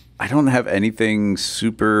don't have anything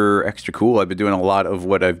super extra cool. I've been doing a lot of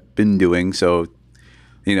what I've been doing. So,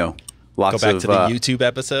 you know, lots of... Go back to the YouTube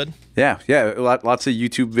episode? Yeah. Lots of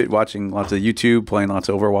YouTube, watching lots of YouTube, playing lots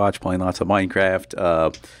of Overwatch, playing lots of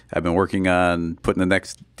Minecraft. I've been working on putting the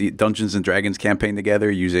next Dungeons & Dragons campaign together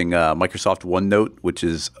using Microsoft OneNote, which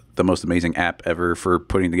is the most amazing app ever for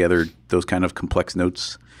putting together those kind of complex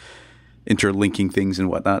notes, interlinking things and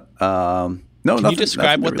whatnot. No, Can you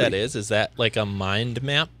describe what really. that is? Is that like a mind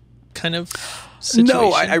map kind of situation?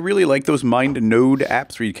 No, I really like those mind node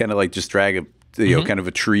apps where you kind of like just drag a kind of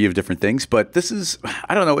a tree of different things. But this is,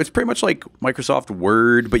 I don't know, it's pretty much like Microsoft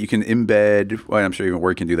Word, but you can embed, well, I'm sure even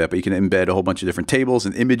Word can do that, but you can embed a whole bunch of different tables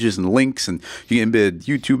and images and links, and you can embed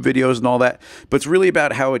YouTube videos and all that. But it's really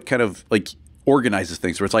about how it kind of like organizes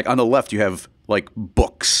things, where it's like on the left you have like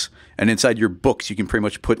books, And inside your books, you can pretty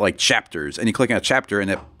much put like chapters, and you click on a chapter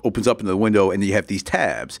and it opens up into the window, and you have these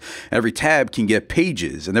tabs. And every tab can get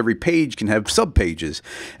pages, and every page can have subpages.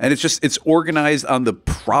 And it's organized on the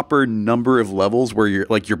proper number of levels where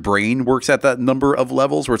your brain works at that number of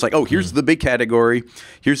levels, where it's like, oh, here's the big category.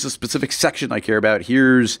 Here's the specific section I care about.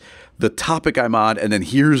 Here's the topic I'm on, and then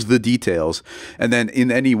here's the details. And then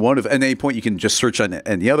at any point, you can just search on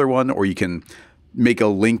any other one, or you can make a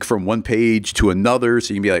link from one page to another.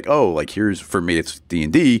 So you can be like, oh, like here's, for me, it's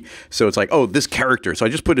D&D. So it's like, oh, this character. So I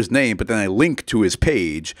just put his name, but then I link to his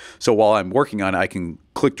page. So while I'm working on it, I can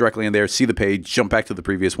click directly in there, see the page, jump back to the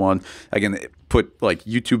previous one. I can put like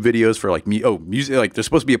YouTube videos for like music. Like there's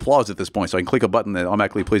supposed to be applause at this point. So I can click a button that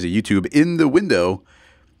automatically plays a YouTube in the window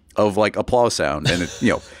of like applause sound, and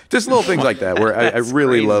just little things like that where I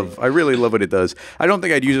really love what it does. I don't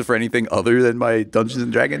think I'd use it for anything other than my Dungeons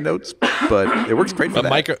and Dragon notes, but it works great for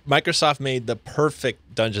that. Microsoft made the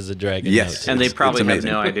perfect Dungeons and Dragons notes. And they probably have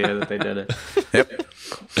no idea that they did it. Yep.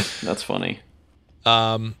 That's funny.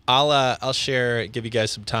 I'll give you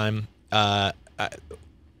guys some time.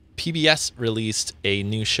 PBS released a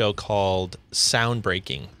new show called Sound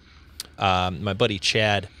Breaking. My buddy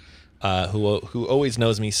Chad, who always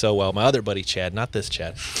knows me so well. My other buddy Chad, not this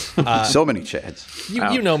Chad. So many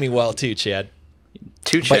Chads. You know me well too, Chad.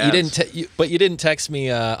 Two Chads. But you didn't text me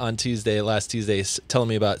on last Tuesday, telling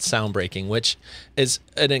me about Sound Breaking, which is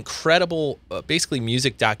an incredible, basically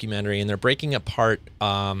music documentary, and they're breaking apart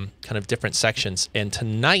kind of different sections. And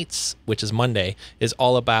tonight's, which is Monday, is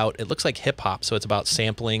all about, it looks like hip hop, so it's about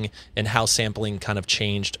sampling and how sampling kind of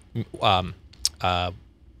changed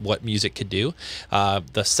what music could do.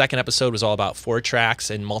 The second episode was all about 4-tracks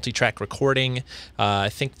and multi-track recording. I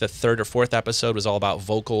think the third or fourth episode was all about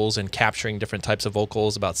vocals and capturing different types of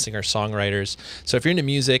vocals, about singer-songwriters. So if you're into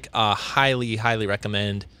music, highly, highly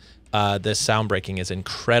recommend. This Sound Breaking is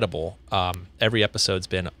incredible. Every episode's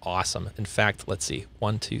been awesome. In fact, let's see,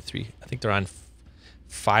 1, 2, 3. I think they're on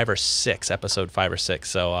 5 or 6, episode 5 or 6.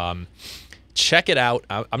 So check it out.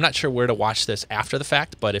 I'm not sure where to watch this after the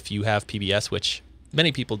fact, but if you have PBS, which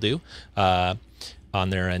many people do, on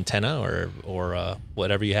their antenna or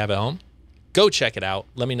whatever you have at home, go check it out.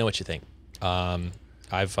 Let me know what you think.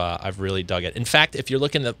 I've really dug it. In fact, if you're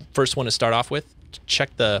looking the first one to start off with,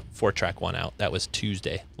 check the 4-track one out. That was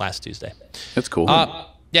last Tuesday. That's cool.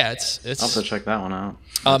 Yeah, it's. I'll have to check that one out.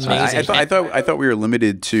 Amazing. I thought we were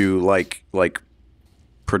limited to like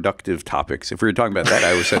productive topics. If we were talking about that,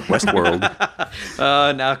 I would said Westworld.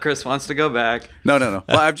 Now Chris wants to go back. No.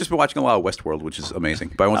 Well, I've just been watching a lot of Westworld, which is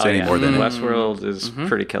amazing. But I won't say any more than it. Westworld is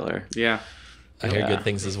pretty killer. Yeah. I hear good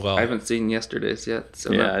things as well. I haven't seen yesterday's yet.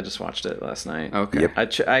 So I just watched it last night. Okay.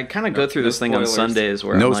 Yep. I kind of go through this thing on Sundays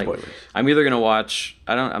where I'm like, I'm either going to watch,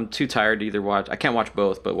 I'm too tired to either watch, I can't watch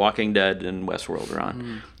both, but Walking Dead and Westworld are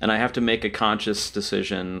on. And I have to make a conscious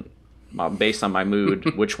decision based on my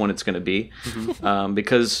mood which one it's going to be.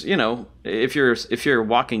 Because, if you're a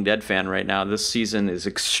Walking Dead fan right now, this season is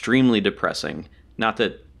extremely depressing. Not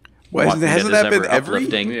that hasn't that been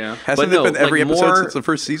uplifting. Hasn't it been every episode since the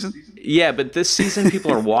first season? Yeah, but this season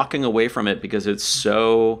people are walking away from it because it's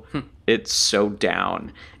so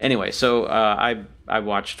down. Anyway, so I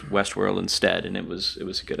watched Westworld instead, and it was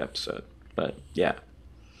a good episode. But yeah.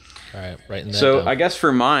 All right, right in that. So I guess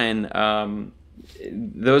for mine,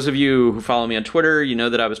 those of you who follow me on Twitter, you know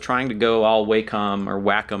that I was trying to go all Wacom or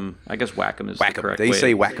Wacom. I guess Wacom is the correct way. They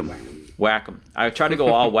say Wacom. Wacom. I tried to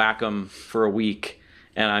go all Wacom for a week,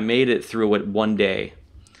 and I made it through it one day.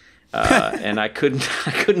 And I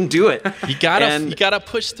couldn't do it. You gotta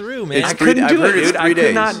push through, man. I couldn't do it, dude. I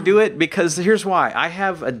could not do it because here's why. I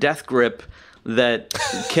have a death grip that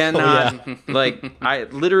cannot I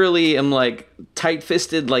literally am like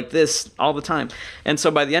tight-fisted like this all the time. And so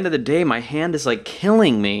by the end of the day, my hand is like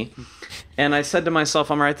killing me. And I said to myself,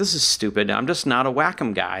 I'm all right, this is stupid. I'm just not a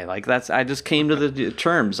Wacom guy. Like I just came to the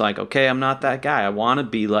terms like, okay, I'm not that guy. I want to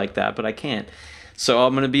be like that, but I can't. So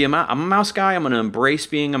I'm going to be I'm a mouse guy. I'm going to embrace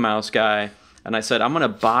being a mouse guy. And I said, I'm going to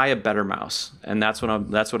buy a better mouse. And that's what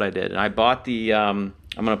I did. And I bought the, I'm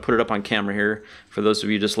going to put it up on camera here. For those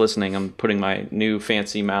of you just listening, I'm putting my new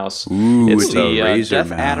fancy mouse. Ooh, it's the a Razer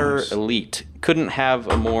Death Adder mouse. Elite. Couldn't have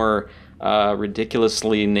a more ridiculous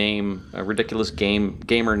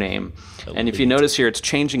gamer name. And if you notice here, it's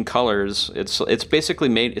changing colors. It's basically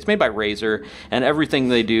made by Razer, and everything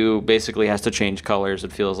they do basically has to change colors.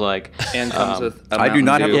 It feels like, and comes with a I do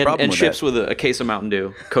not have a problem and with ships that. with a case of Mountain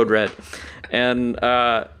Dew, Code Red. And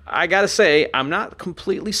I gotta say, I'm not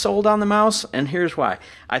completely sold on the mouse, and here's why.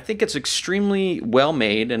 I think it's extremely well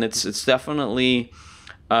made, and it's definitely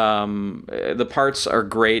The parts are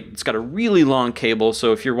great. It's got a really long cable,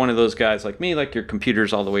 so if you're one of those guys like me, like your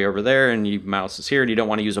computer's all the way over there and your mouse is here and you don't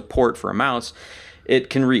want to use a port for a mouse, it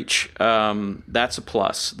can reach. That's a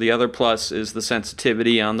plus. The other plus is the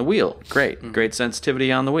sensitivity on the wheel. Great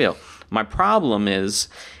sensitivity on the wheel. My problem is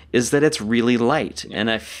that it's really light, and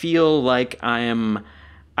I feel like I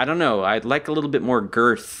don't know, I'd like a little bit more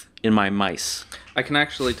girth in my mice. I can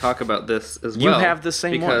actually talk about this as well. You have the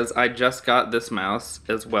same because I just got this mouse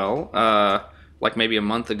as well, like maybe a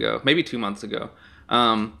month ago, maybe 2 months ago.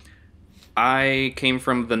 I came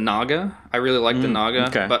from the Naga. I really like the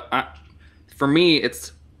Naga, but for me,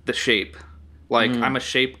 it's the shape. Like I'm a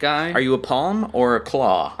shape guy. Are you a palm or a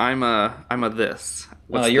claw? I'm a this.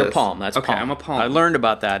 Well, you're a palm. That's okay. Palm. I'm a palm. I learned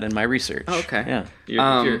about that in my research. Oh, okay.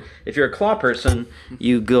 Yeah. If you're a claw person,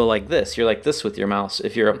 you go like this. You're like this with your mouse.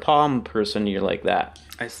 If you're a palm person, you're like that.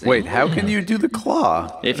 I see. Wait, how can you do the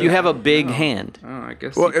claw? If you have a big hand. Oh, I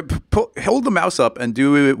guess. Well, hold the mouse up and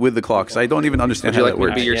do it with the claw, because I don't even understand how that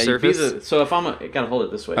works. Be your surface? So if I gotta hold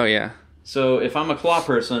it this way. Oh yeah. So if I'm a claw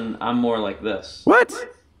person, I'm more like this. What?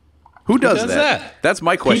 Who does does that? that? That's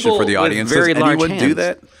my question People for the with audience. very Does large anyone do hands.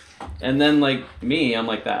 that? And then like me, I'm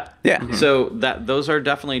like that. Yeah. So those are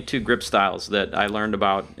definitely two grip styles that I learned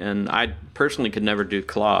about, and I personally could never do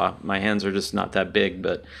claw. My hands are just not that big,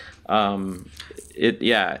 but I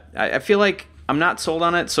feel like I'm not sold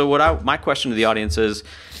on it. So my question to the audience is,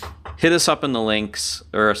 hit us up in the links,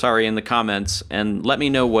 in the comments, and let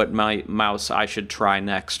me know what my mouse I should try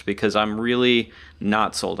next, because I'm really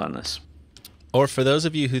not sold on this. Or for those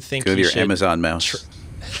of you who think Go to you your should, Amazon mouse.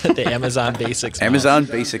 the Amazon Basics mouse. Amazon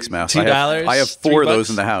Basics mouse. $2, I have 4 of those $3.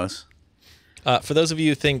 in the house. For those of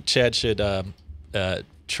you who think Chad should try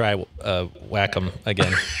Wacom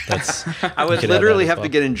again, that's I would you could literally that as have well. to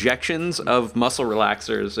get injections of muscle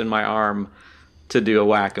relaxers in my arm to do a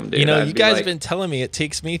Wacom, dude. You know, I'd you be guys like, have been telling me it's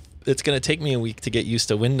going to take me a week to get used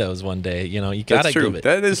to Windows one day. You know, you got to true. give it.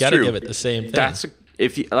 That is you gotta true. give it the same thing.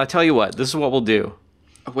 I'll tell you what. This is what we'll do.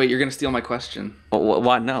 Oh, wait, you're gonna steal my question.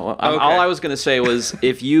 What? No. Okay. All I was gonna say was,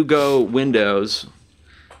 if you go Windows,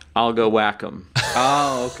 I'll go Wacom,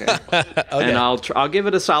 Oh, okay. and I'll give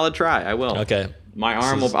it a solid try. I will. Okay. My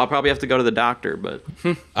arm I'll probably have to go to the doctor, but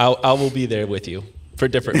I will be there with you for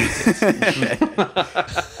different reasons.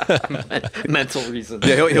 mental reasons.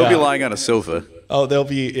 Yeah, he'll be lying on a sofa. Oh,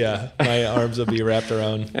 my arms will be wrapped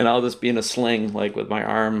around. And I'll just be in a sling, like with my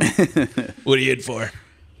arm. What are you in for?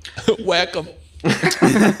 Whack 'em.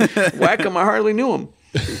 Wacom, I hardly knew him.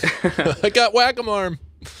 I got Whack-em arm.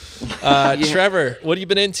 Trevor, what have you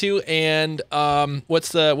been into? And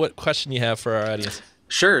what question you have for our audience?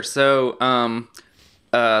 Sure. So,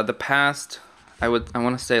 the past, I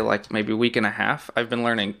want to say like maybe week and a half, I've been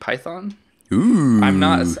learning Python. Ooh. I'm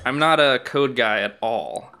not a code guy at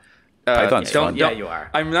all. Python's fun. Yeah, you are.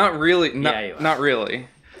 I'm not really. Yeah, you are. Not really.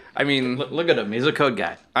 I mean, Look at him. He's a code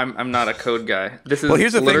guy. I'm not a code guy. This is Well,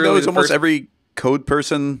 here's the thing, though, literally is the almost first- every code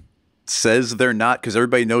person says they're not, because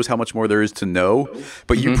everybody knows how much more there is to know.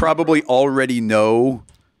 But you probably already know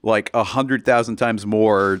like 100,000 times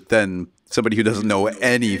more than somebody who doesn't know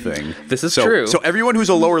anything. This is true. So everyone who's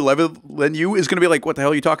a lower level than you is going to be like, what the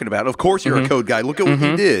hell are you talking about? Of course you're a code guy. Look at what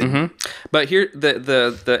you did. But here,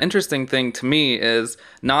 the interesting thing to me is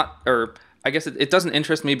I guess it doesn't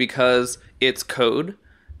interest me because it's code.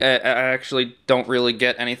 I actually don't really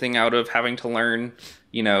get anything out of having to learn,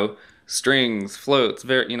 strings, floats,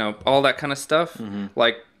 all that kind of stuff,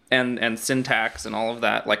 like and syntax and all of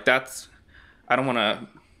that. Like I don't want to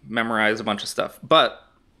memorize a bunch of stuff, but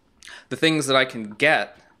the things that I can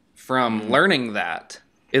get from learning that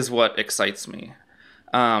is what excites me.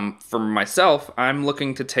 For myself, I'm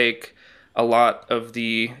looking to take a lot of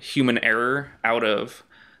the human error out of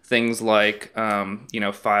things like,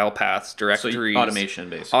 file paths, directories. Automation,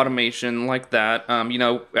 basically. Automation like that.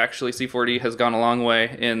 Actually C40 has gone a long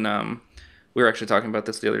way in, we were actually talking about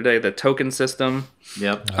this the other day, the token system.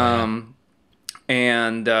 Yep.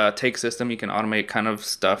 And take system, you can automate kind of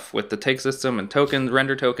stuff with the take system and tokens,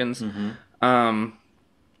 render tokens. And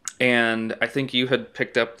I think you had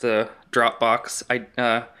picked up the Dropbox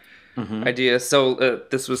idea. So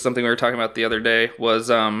this was something we were talking about the other day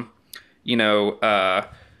was,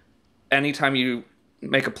 anytime you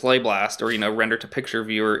make a play blast or, render to picture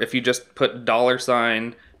viewer, if you just put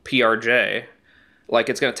 $PRJ, like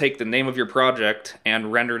it's going to take the name of your project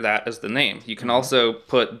and render that as the name. You can also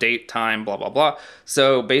put date, time, blah, blah, blah.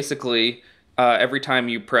 So basically, every time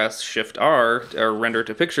you press Shift R or render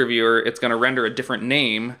to picture viewer, it's going to render a different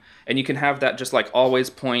name. And you can have that just like always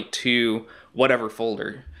point to whatever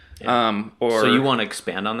folder. So you want to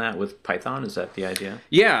expand on that with Python? Is that the idea?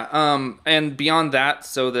 Yeah, and beyond that,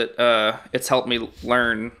 so that it's helped me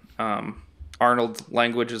learn Arnold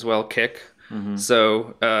language as well, Kick.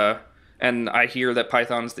 So, and I hear that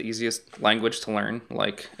Python is the easiest language to learn,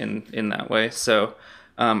 like in that way. So,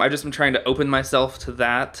 I've just been trying to open myself to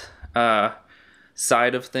that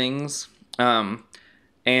side of things.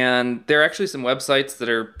 And there are actually some websites that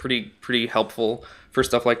are pretty helpful for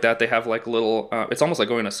stuff like that. They have like little, it's almost like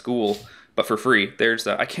going to school, but for free. There's,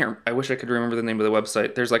 I wish I could remember the name of the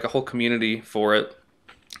website. There's like a whole community for it,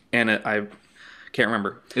 and I can't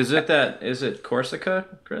remember. Is it Corsica,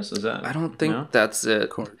 Chris? Is that? I don't think that's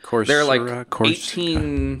it. There are like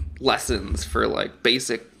 18 lessons for like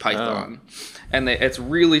basic Python. And it's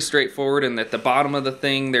really straightforward. And at the bottom of the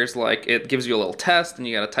thing, there's like, it gives you a little test, and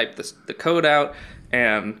you got to type the code out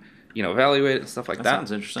and, evaluate it and stuff like that.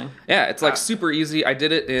 Sounds interesting. Yeah, it's like super easy. I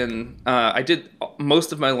did it in, I did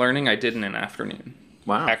most of my learning I did in an afternoon.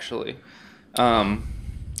 Wow. Actually.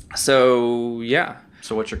 So, yeah.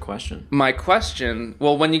 So what's your question? My question,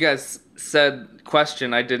 well, when you guys said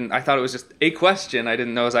question, I thought it was just a question. I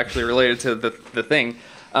didn't know it was actually related to the thing.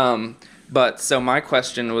 But so my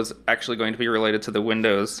question was actually going to be related to the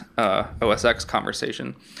Windows OSX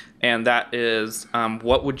conversation. And that is,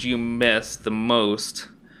 what would you miss the most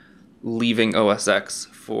leaving OSX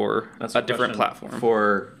for a different platform?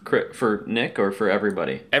 For Nick or for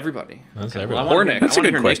everybody? Everybody. That's Okay. everybody. Well, Or Nick. That's a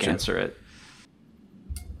good Nick question. answer it.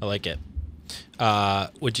 I like it.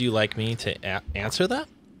 Would you like me to answer that?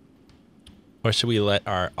 Or should we let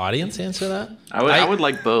our audience answer that? I would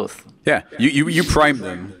like both. Yeah, you prime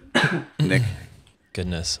them, Nick.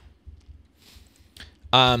 Goodness.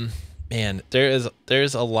 Man,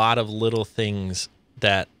 there's a lot of little things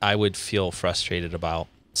that I would feel frustrated about.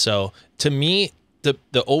 So to me,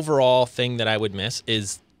 the overall thing that I would miss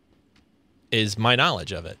is my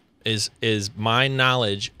knowledge of it. Is my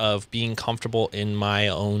knowledge of being comfortable in my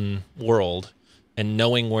own world and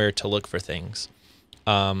knowing where to look for things.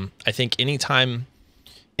 I think anytime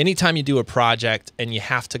you do a project and you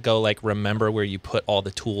have to go like remember where you put all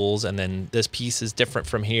the tools, and then this piece is different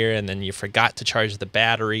from here, and then you forgot to charge the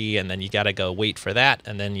battery, and then you got to go wait for that,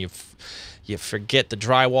 and then you forget the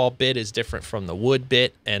drywall bit is different from the wood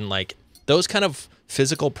bit, and like those kind of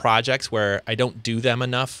physical projects where I don't do them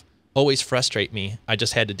enough always frustrate me. I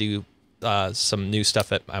just had to do some new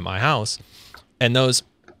stuff at my house, and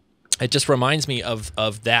it just reminds me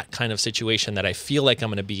of that kind of situation that I feel like I'm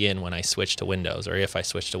going to be in when I switch to Windows, or if I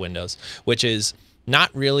switch to Windows, which is not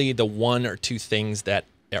really the one or two things that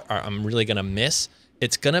I'm really going to miss.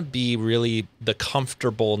 It's going to be really the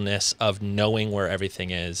comfortableness of knowing where everything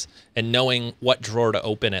is and knowing what drawer to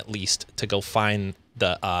open at least to go find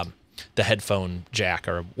the headphone jack,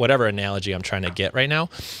 or whatever analogy I'm trying to get right now.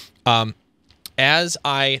 As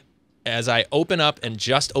I open up and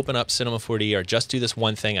just open up Cinema 4D or just do this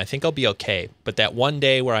one thing, I think I'll be okay. But that one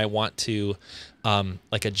day where I want to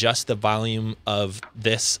like adjust the volume of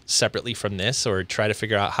this separately from this, or try to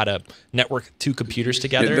figure out how to network two computers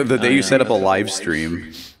together. The day you set up a live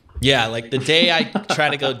stream. Yeah, like the day I try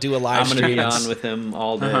to go do a live stream. I'm going to be on with him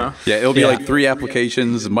all day. Yeah, it'll be like 3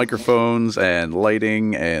 applications, microphones and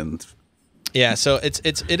lighting and... Yeah, so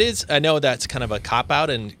it is. I know that's kind of a cop out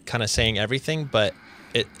and kind of saying everything, but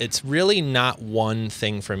it's really not one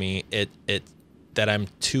thing for me. It that I'm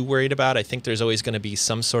too worried about. I think there's always going to be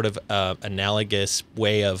some sort of analogous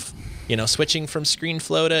way of switching from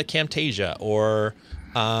ScreenFlow to Camtasia, or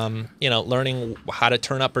learning how to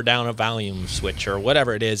turn up or down a volume switch, or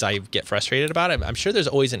whatever it is I get frustrated about. I'm sure there's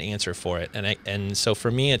always an answer for it, and so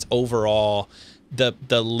for me, it's overall the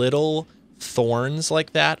little thorns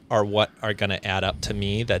like that are what are going to add up to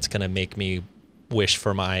me. That's going to make me wish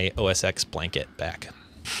for my OSX blanket back.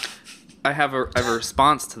 I have a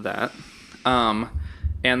response to that,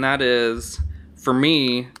 and that is, for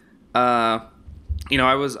me, I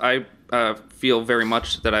feel very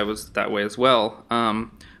much that I was that way as well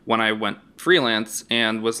when I went freelance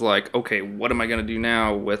and was like, okay, what am I going to do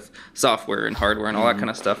now with software and hardware and all that kind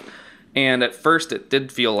of stuff? And at first, it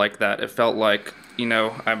did feel like that. It felt like,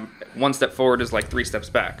 I'm one step forward is like 3 steps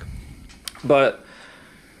back. But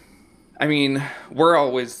I mean,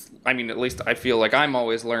 at least I feel like I'm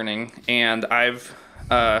always learning, and I've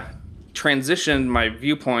transitioned my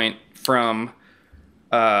viewpoint from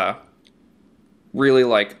really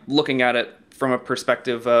like looking at it from a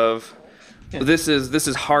perspective of this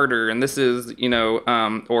is harder, and this is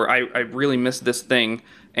or I really missed this thing,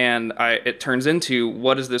 and it turns into,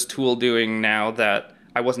 what is this tool doing now that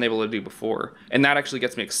I wasn't able to do before? And that actually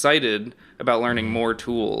gets me excited about learning more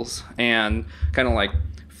tools and kind of like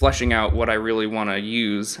fleshing out what I really want to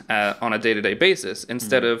use on a day-to-day basis,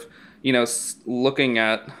 instead of, looking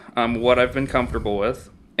at what I've been comfortable with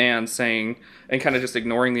and saying, and kind of just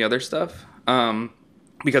ignoring the other stuff.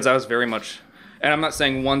 Because I was very much, and I'm not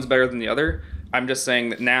saying one's better than the other. I'm just saying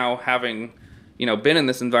that now, having, been in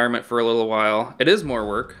this environment for a little while, it is more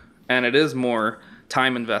work and it is more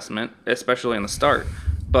time investment, especially in the start.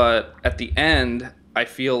 But at the end, I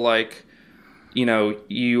feel like,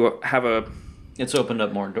 you have it's opened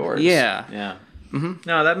up more doors. Yeah. Yeah. Mm-hmm.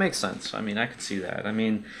 No, that makes sense. I mean, I could see that. I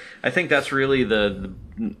mean, I think that's really the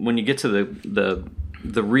when you get to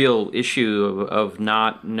the real issue of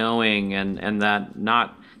not knowing, and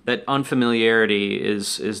that unfamiliarity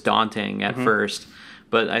is daunting at first.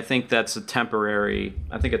 But I think that's a temporary.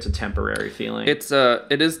 I think it's a temporary feeling. It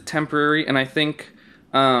is temporary, and I think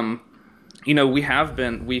we've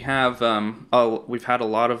had a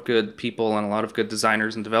lot of good people and a lot of good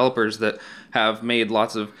designers and developers that have made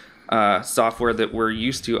lots of software that we're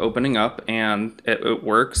used to opening up, and it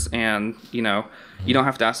works, and you don't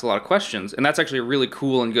have to ask a lot of questions, and that's actually a really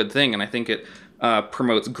cool and good thing. And I think it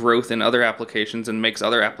promotes growth in other applications and makes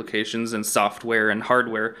other applications and software and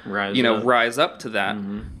hardware rise up to that.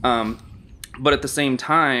 But at the same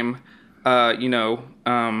time,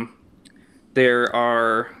 there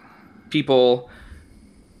are people,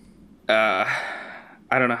 I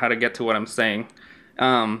don't know how to get to what I'm saying.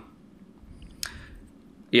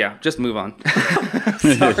 Yeah, just move on.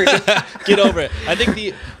 Sorry. Get over it. I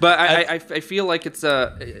think but I feel like it's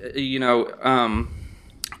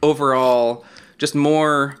overall just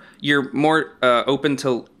you're more open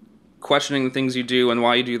to questioning the things you do and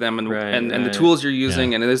why you do them, and the tools you're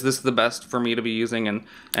using, and is this the best for me to be using,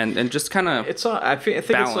 and just kind of I think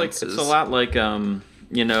it's a lot like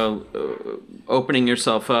opening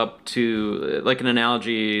yourself up to, like, an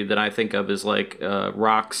analogy that I think of is like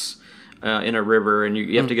rocks in a river, and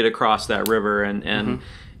you have to get across that river, and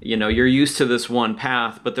you're used to this one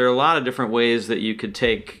path, but there are a lot of different ways that you could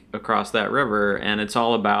take across that river, and it's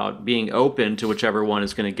all about being open to whichever one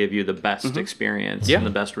is going to give you the best experience and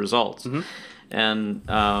the best results. And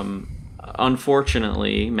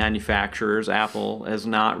unfortunately, manufacturers, Apple, has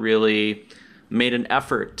not really made an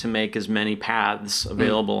effort to make as many paths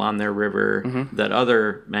available on their river that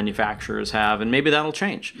other manufacturers have, and maybe that'll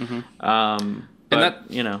change. But,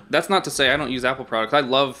 that's not to say I don't use Apple products. I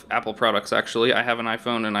love Apple products, actually. I have an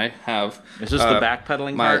iPhone, and I have... Is this the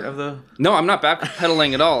backpedaling part of the... No, I'm not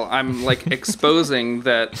backpedaling at all. I'm, exposing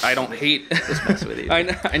that I don't hate... Just mess with you. I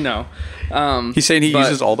know. He's saying he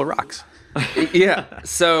uses all the rocks. Yeah.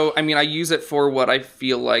 So, I mean, I use it for what I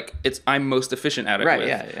feel like I'm most efficient at it with.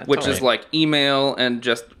 Yeah, which is, email and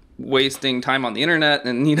just wasting time on the internet.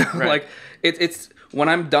 And, it's... When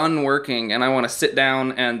I'm done working and I want to sit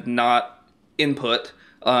down and not input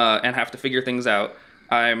and have to figure things out,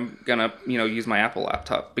 I'm gonna use my Apple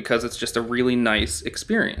laptop, because it's just a really nice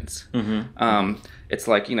experience. It's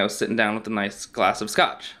like sitting down with a nice glass of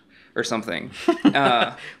scotch or something.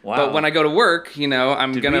 Wow. But when I go to work,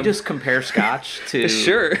 I'm Did gonna we just compare scotch to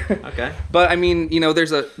sure. Okay. But I mean,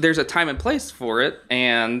 there's a time and place for it,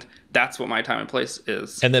 and that's what my time and place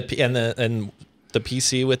is. And the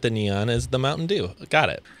PC with the neon is the Mountain Dew. Got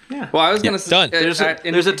it. Yeah. Well, I was going to say... Done.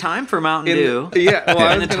 There's a time for Mountain Dew. Yeah. Well,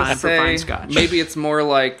 I was and a time for fine scotch. Maybe it's more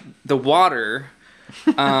like the water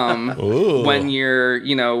when you're,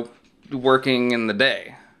 working in the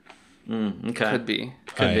day. Okay. Could be.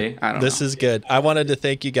 Could be. I don't know. This is good. I wanted to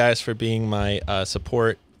thank you guys for being my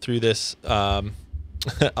support through this. I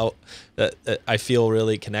feel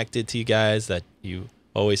really connected to you guys, that you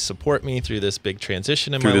always support me through this big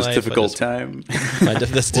transition in my life. Through this difficult time.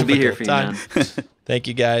 We'll be here for you, man. Thank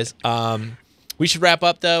you, guys. We should wrap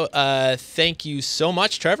up, though. Thank you so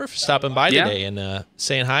much, Trevor, for stopping by today and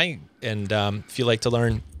saying hi. And if you'd like to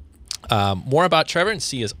learn more about Trevor and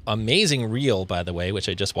see his amazing reel, by the way, which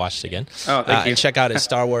I just watched again. Oh, thank you. And check out his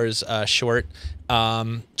Star Wars short.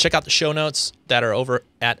 Check out the show notes that are over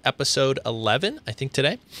at episode 11, I think,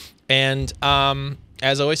 today. And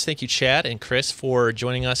as always, thank you, Chad and Chris, for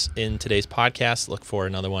joining us in today's podcast. Look for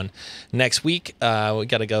another one next week. We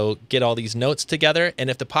got to go get all these notes together. And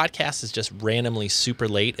if the podcast is just randomly super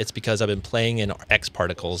late, it's because I've been playing in X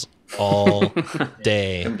Particles all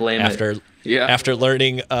day after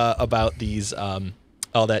learning about these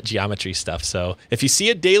all that geometry stuff. So if you see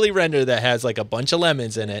a daily render that has like a bunch of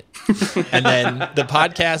lemons in it, and then the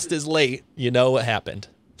podcast is late, you know what happened.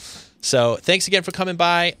 So thanks again for coming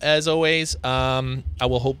by. As always, I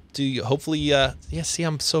will hopefully, see,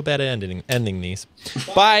 I'm so bad at ending these.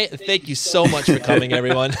 Bye. Thank you so much for coming,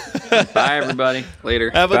 everyone. Bye, everybody. Later.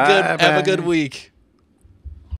 Have a good week.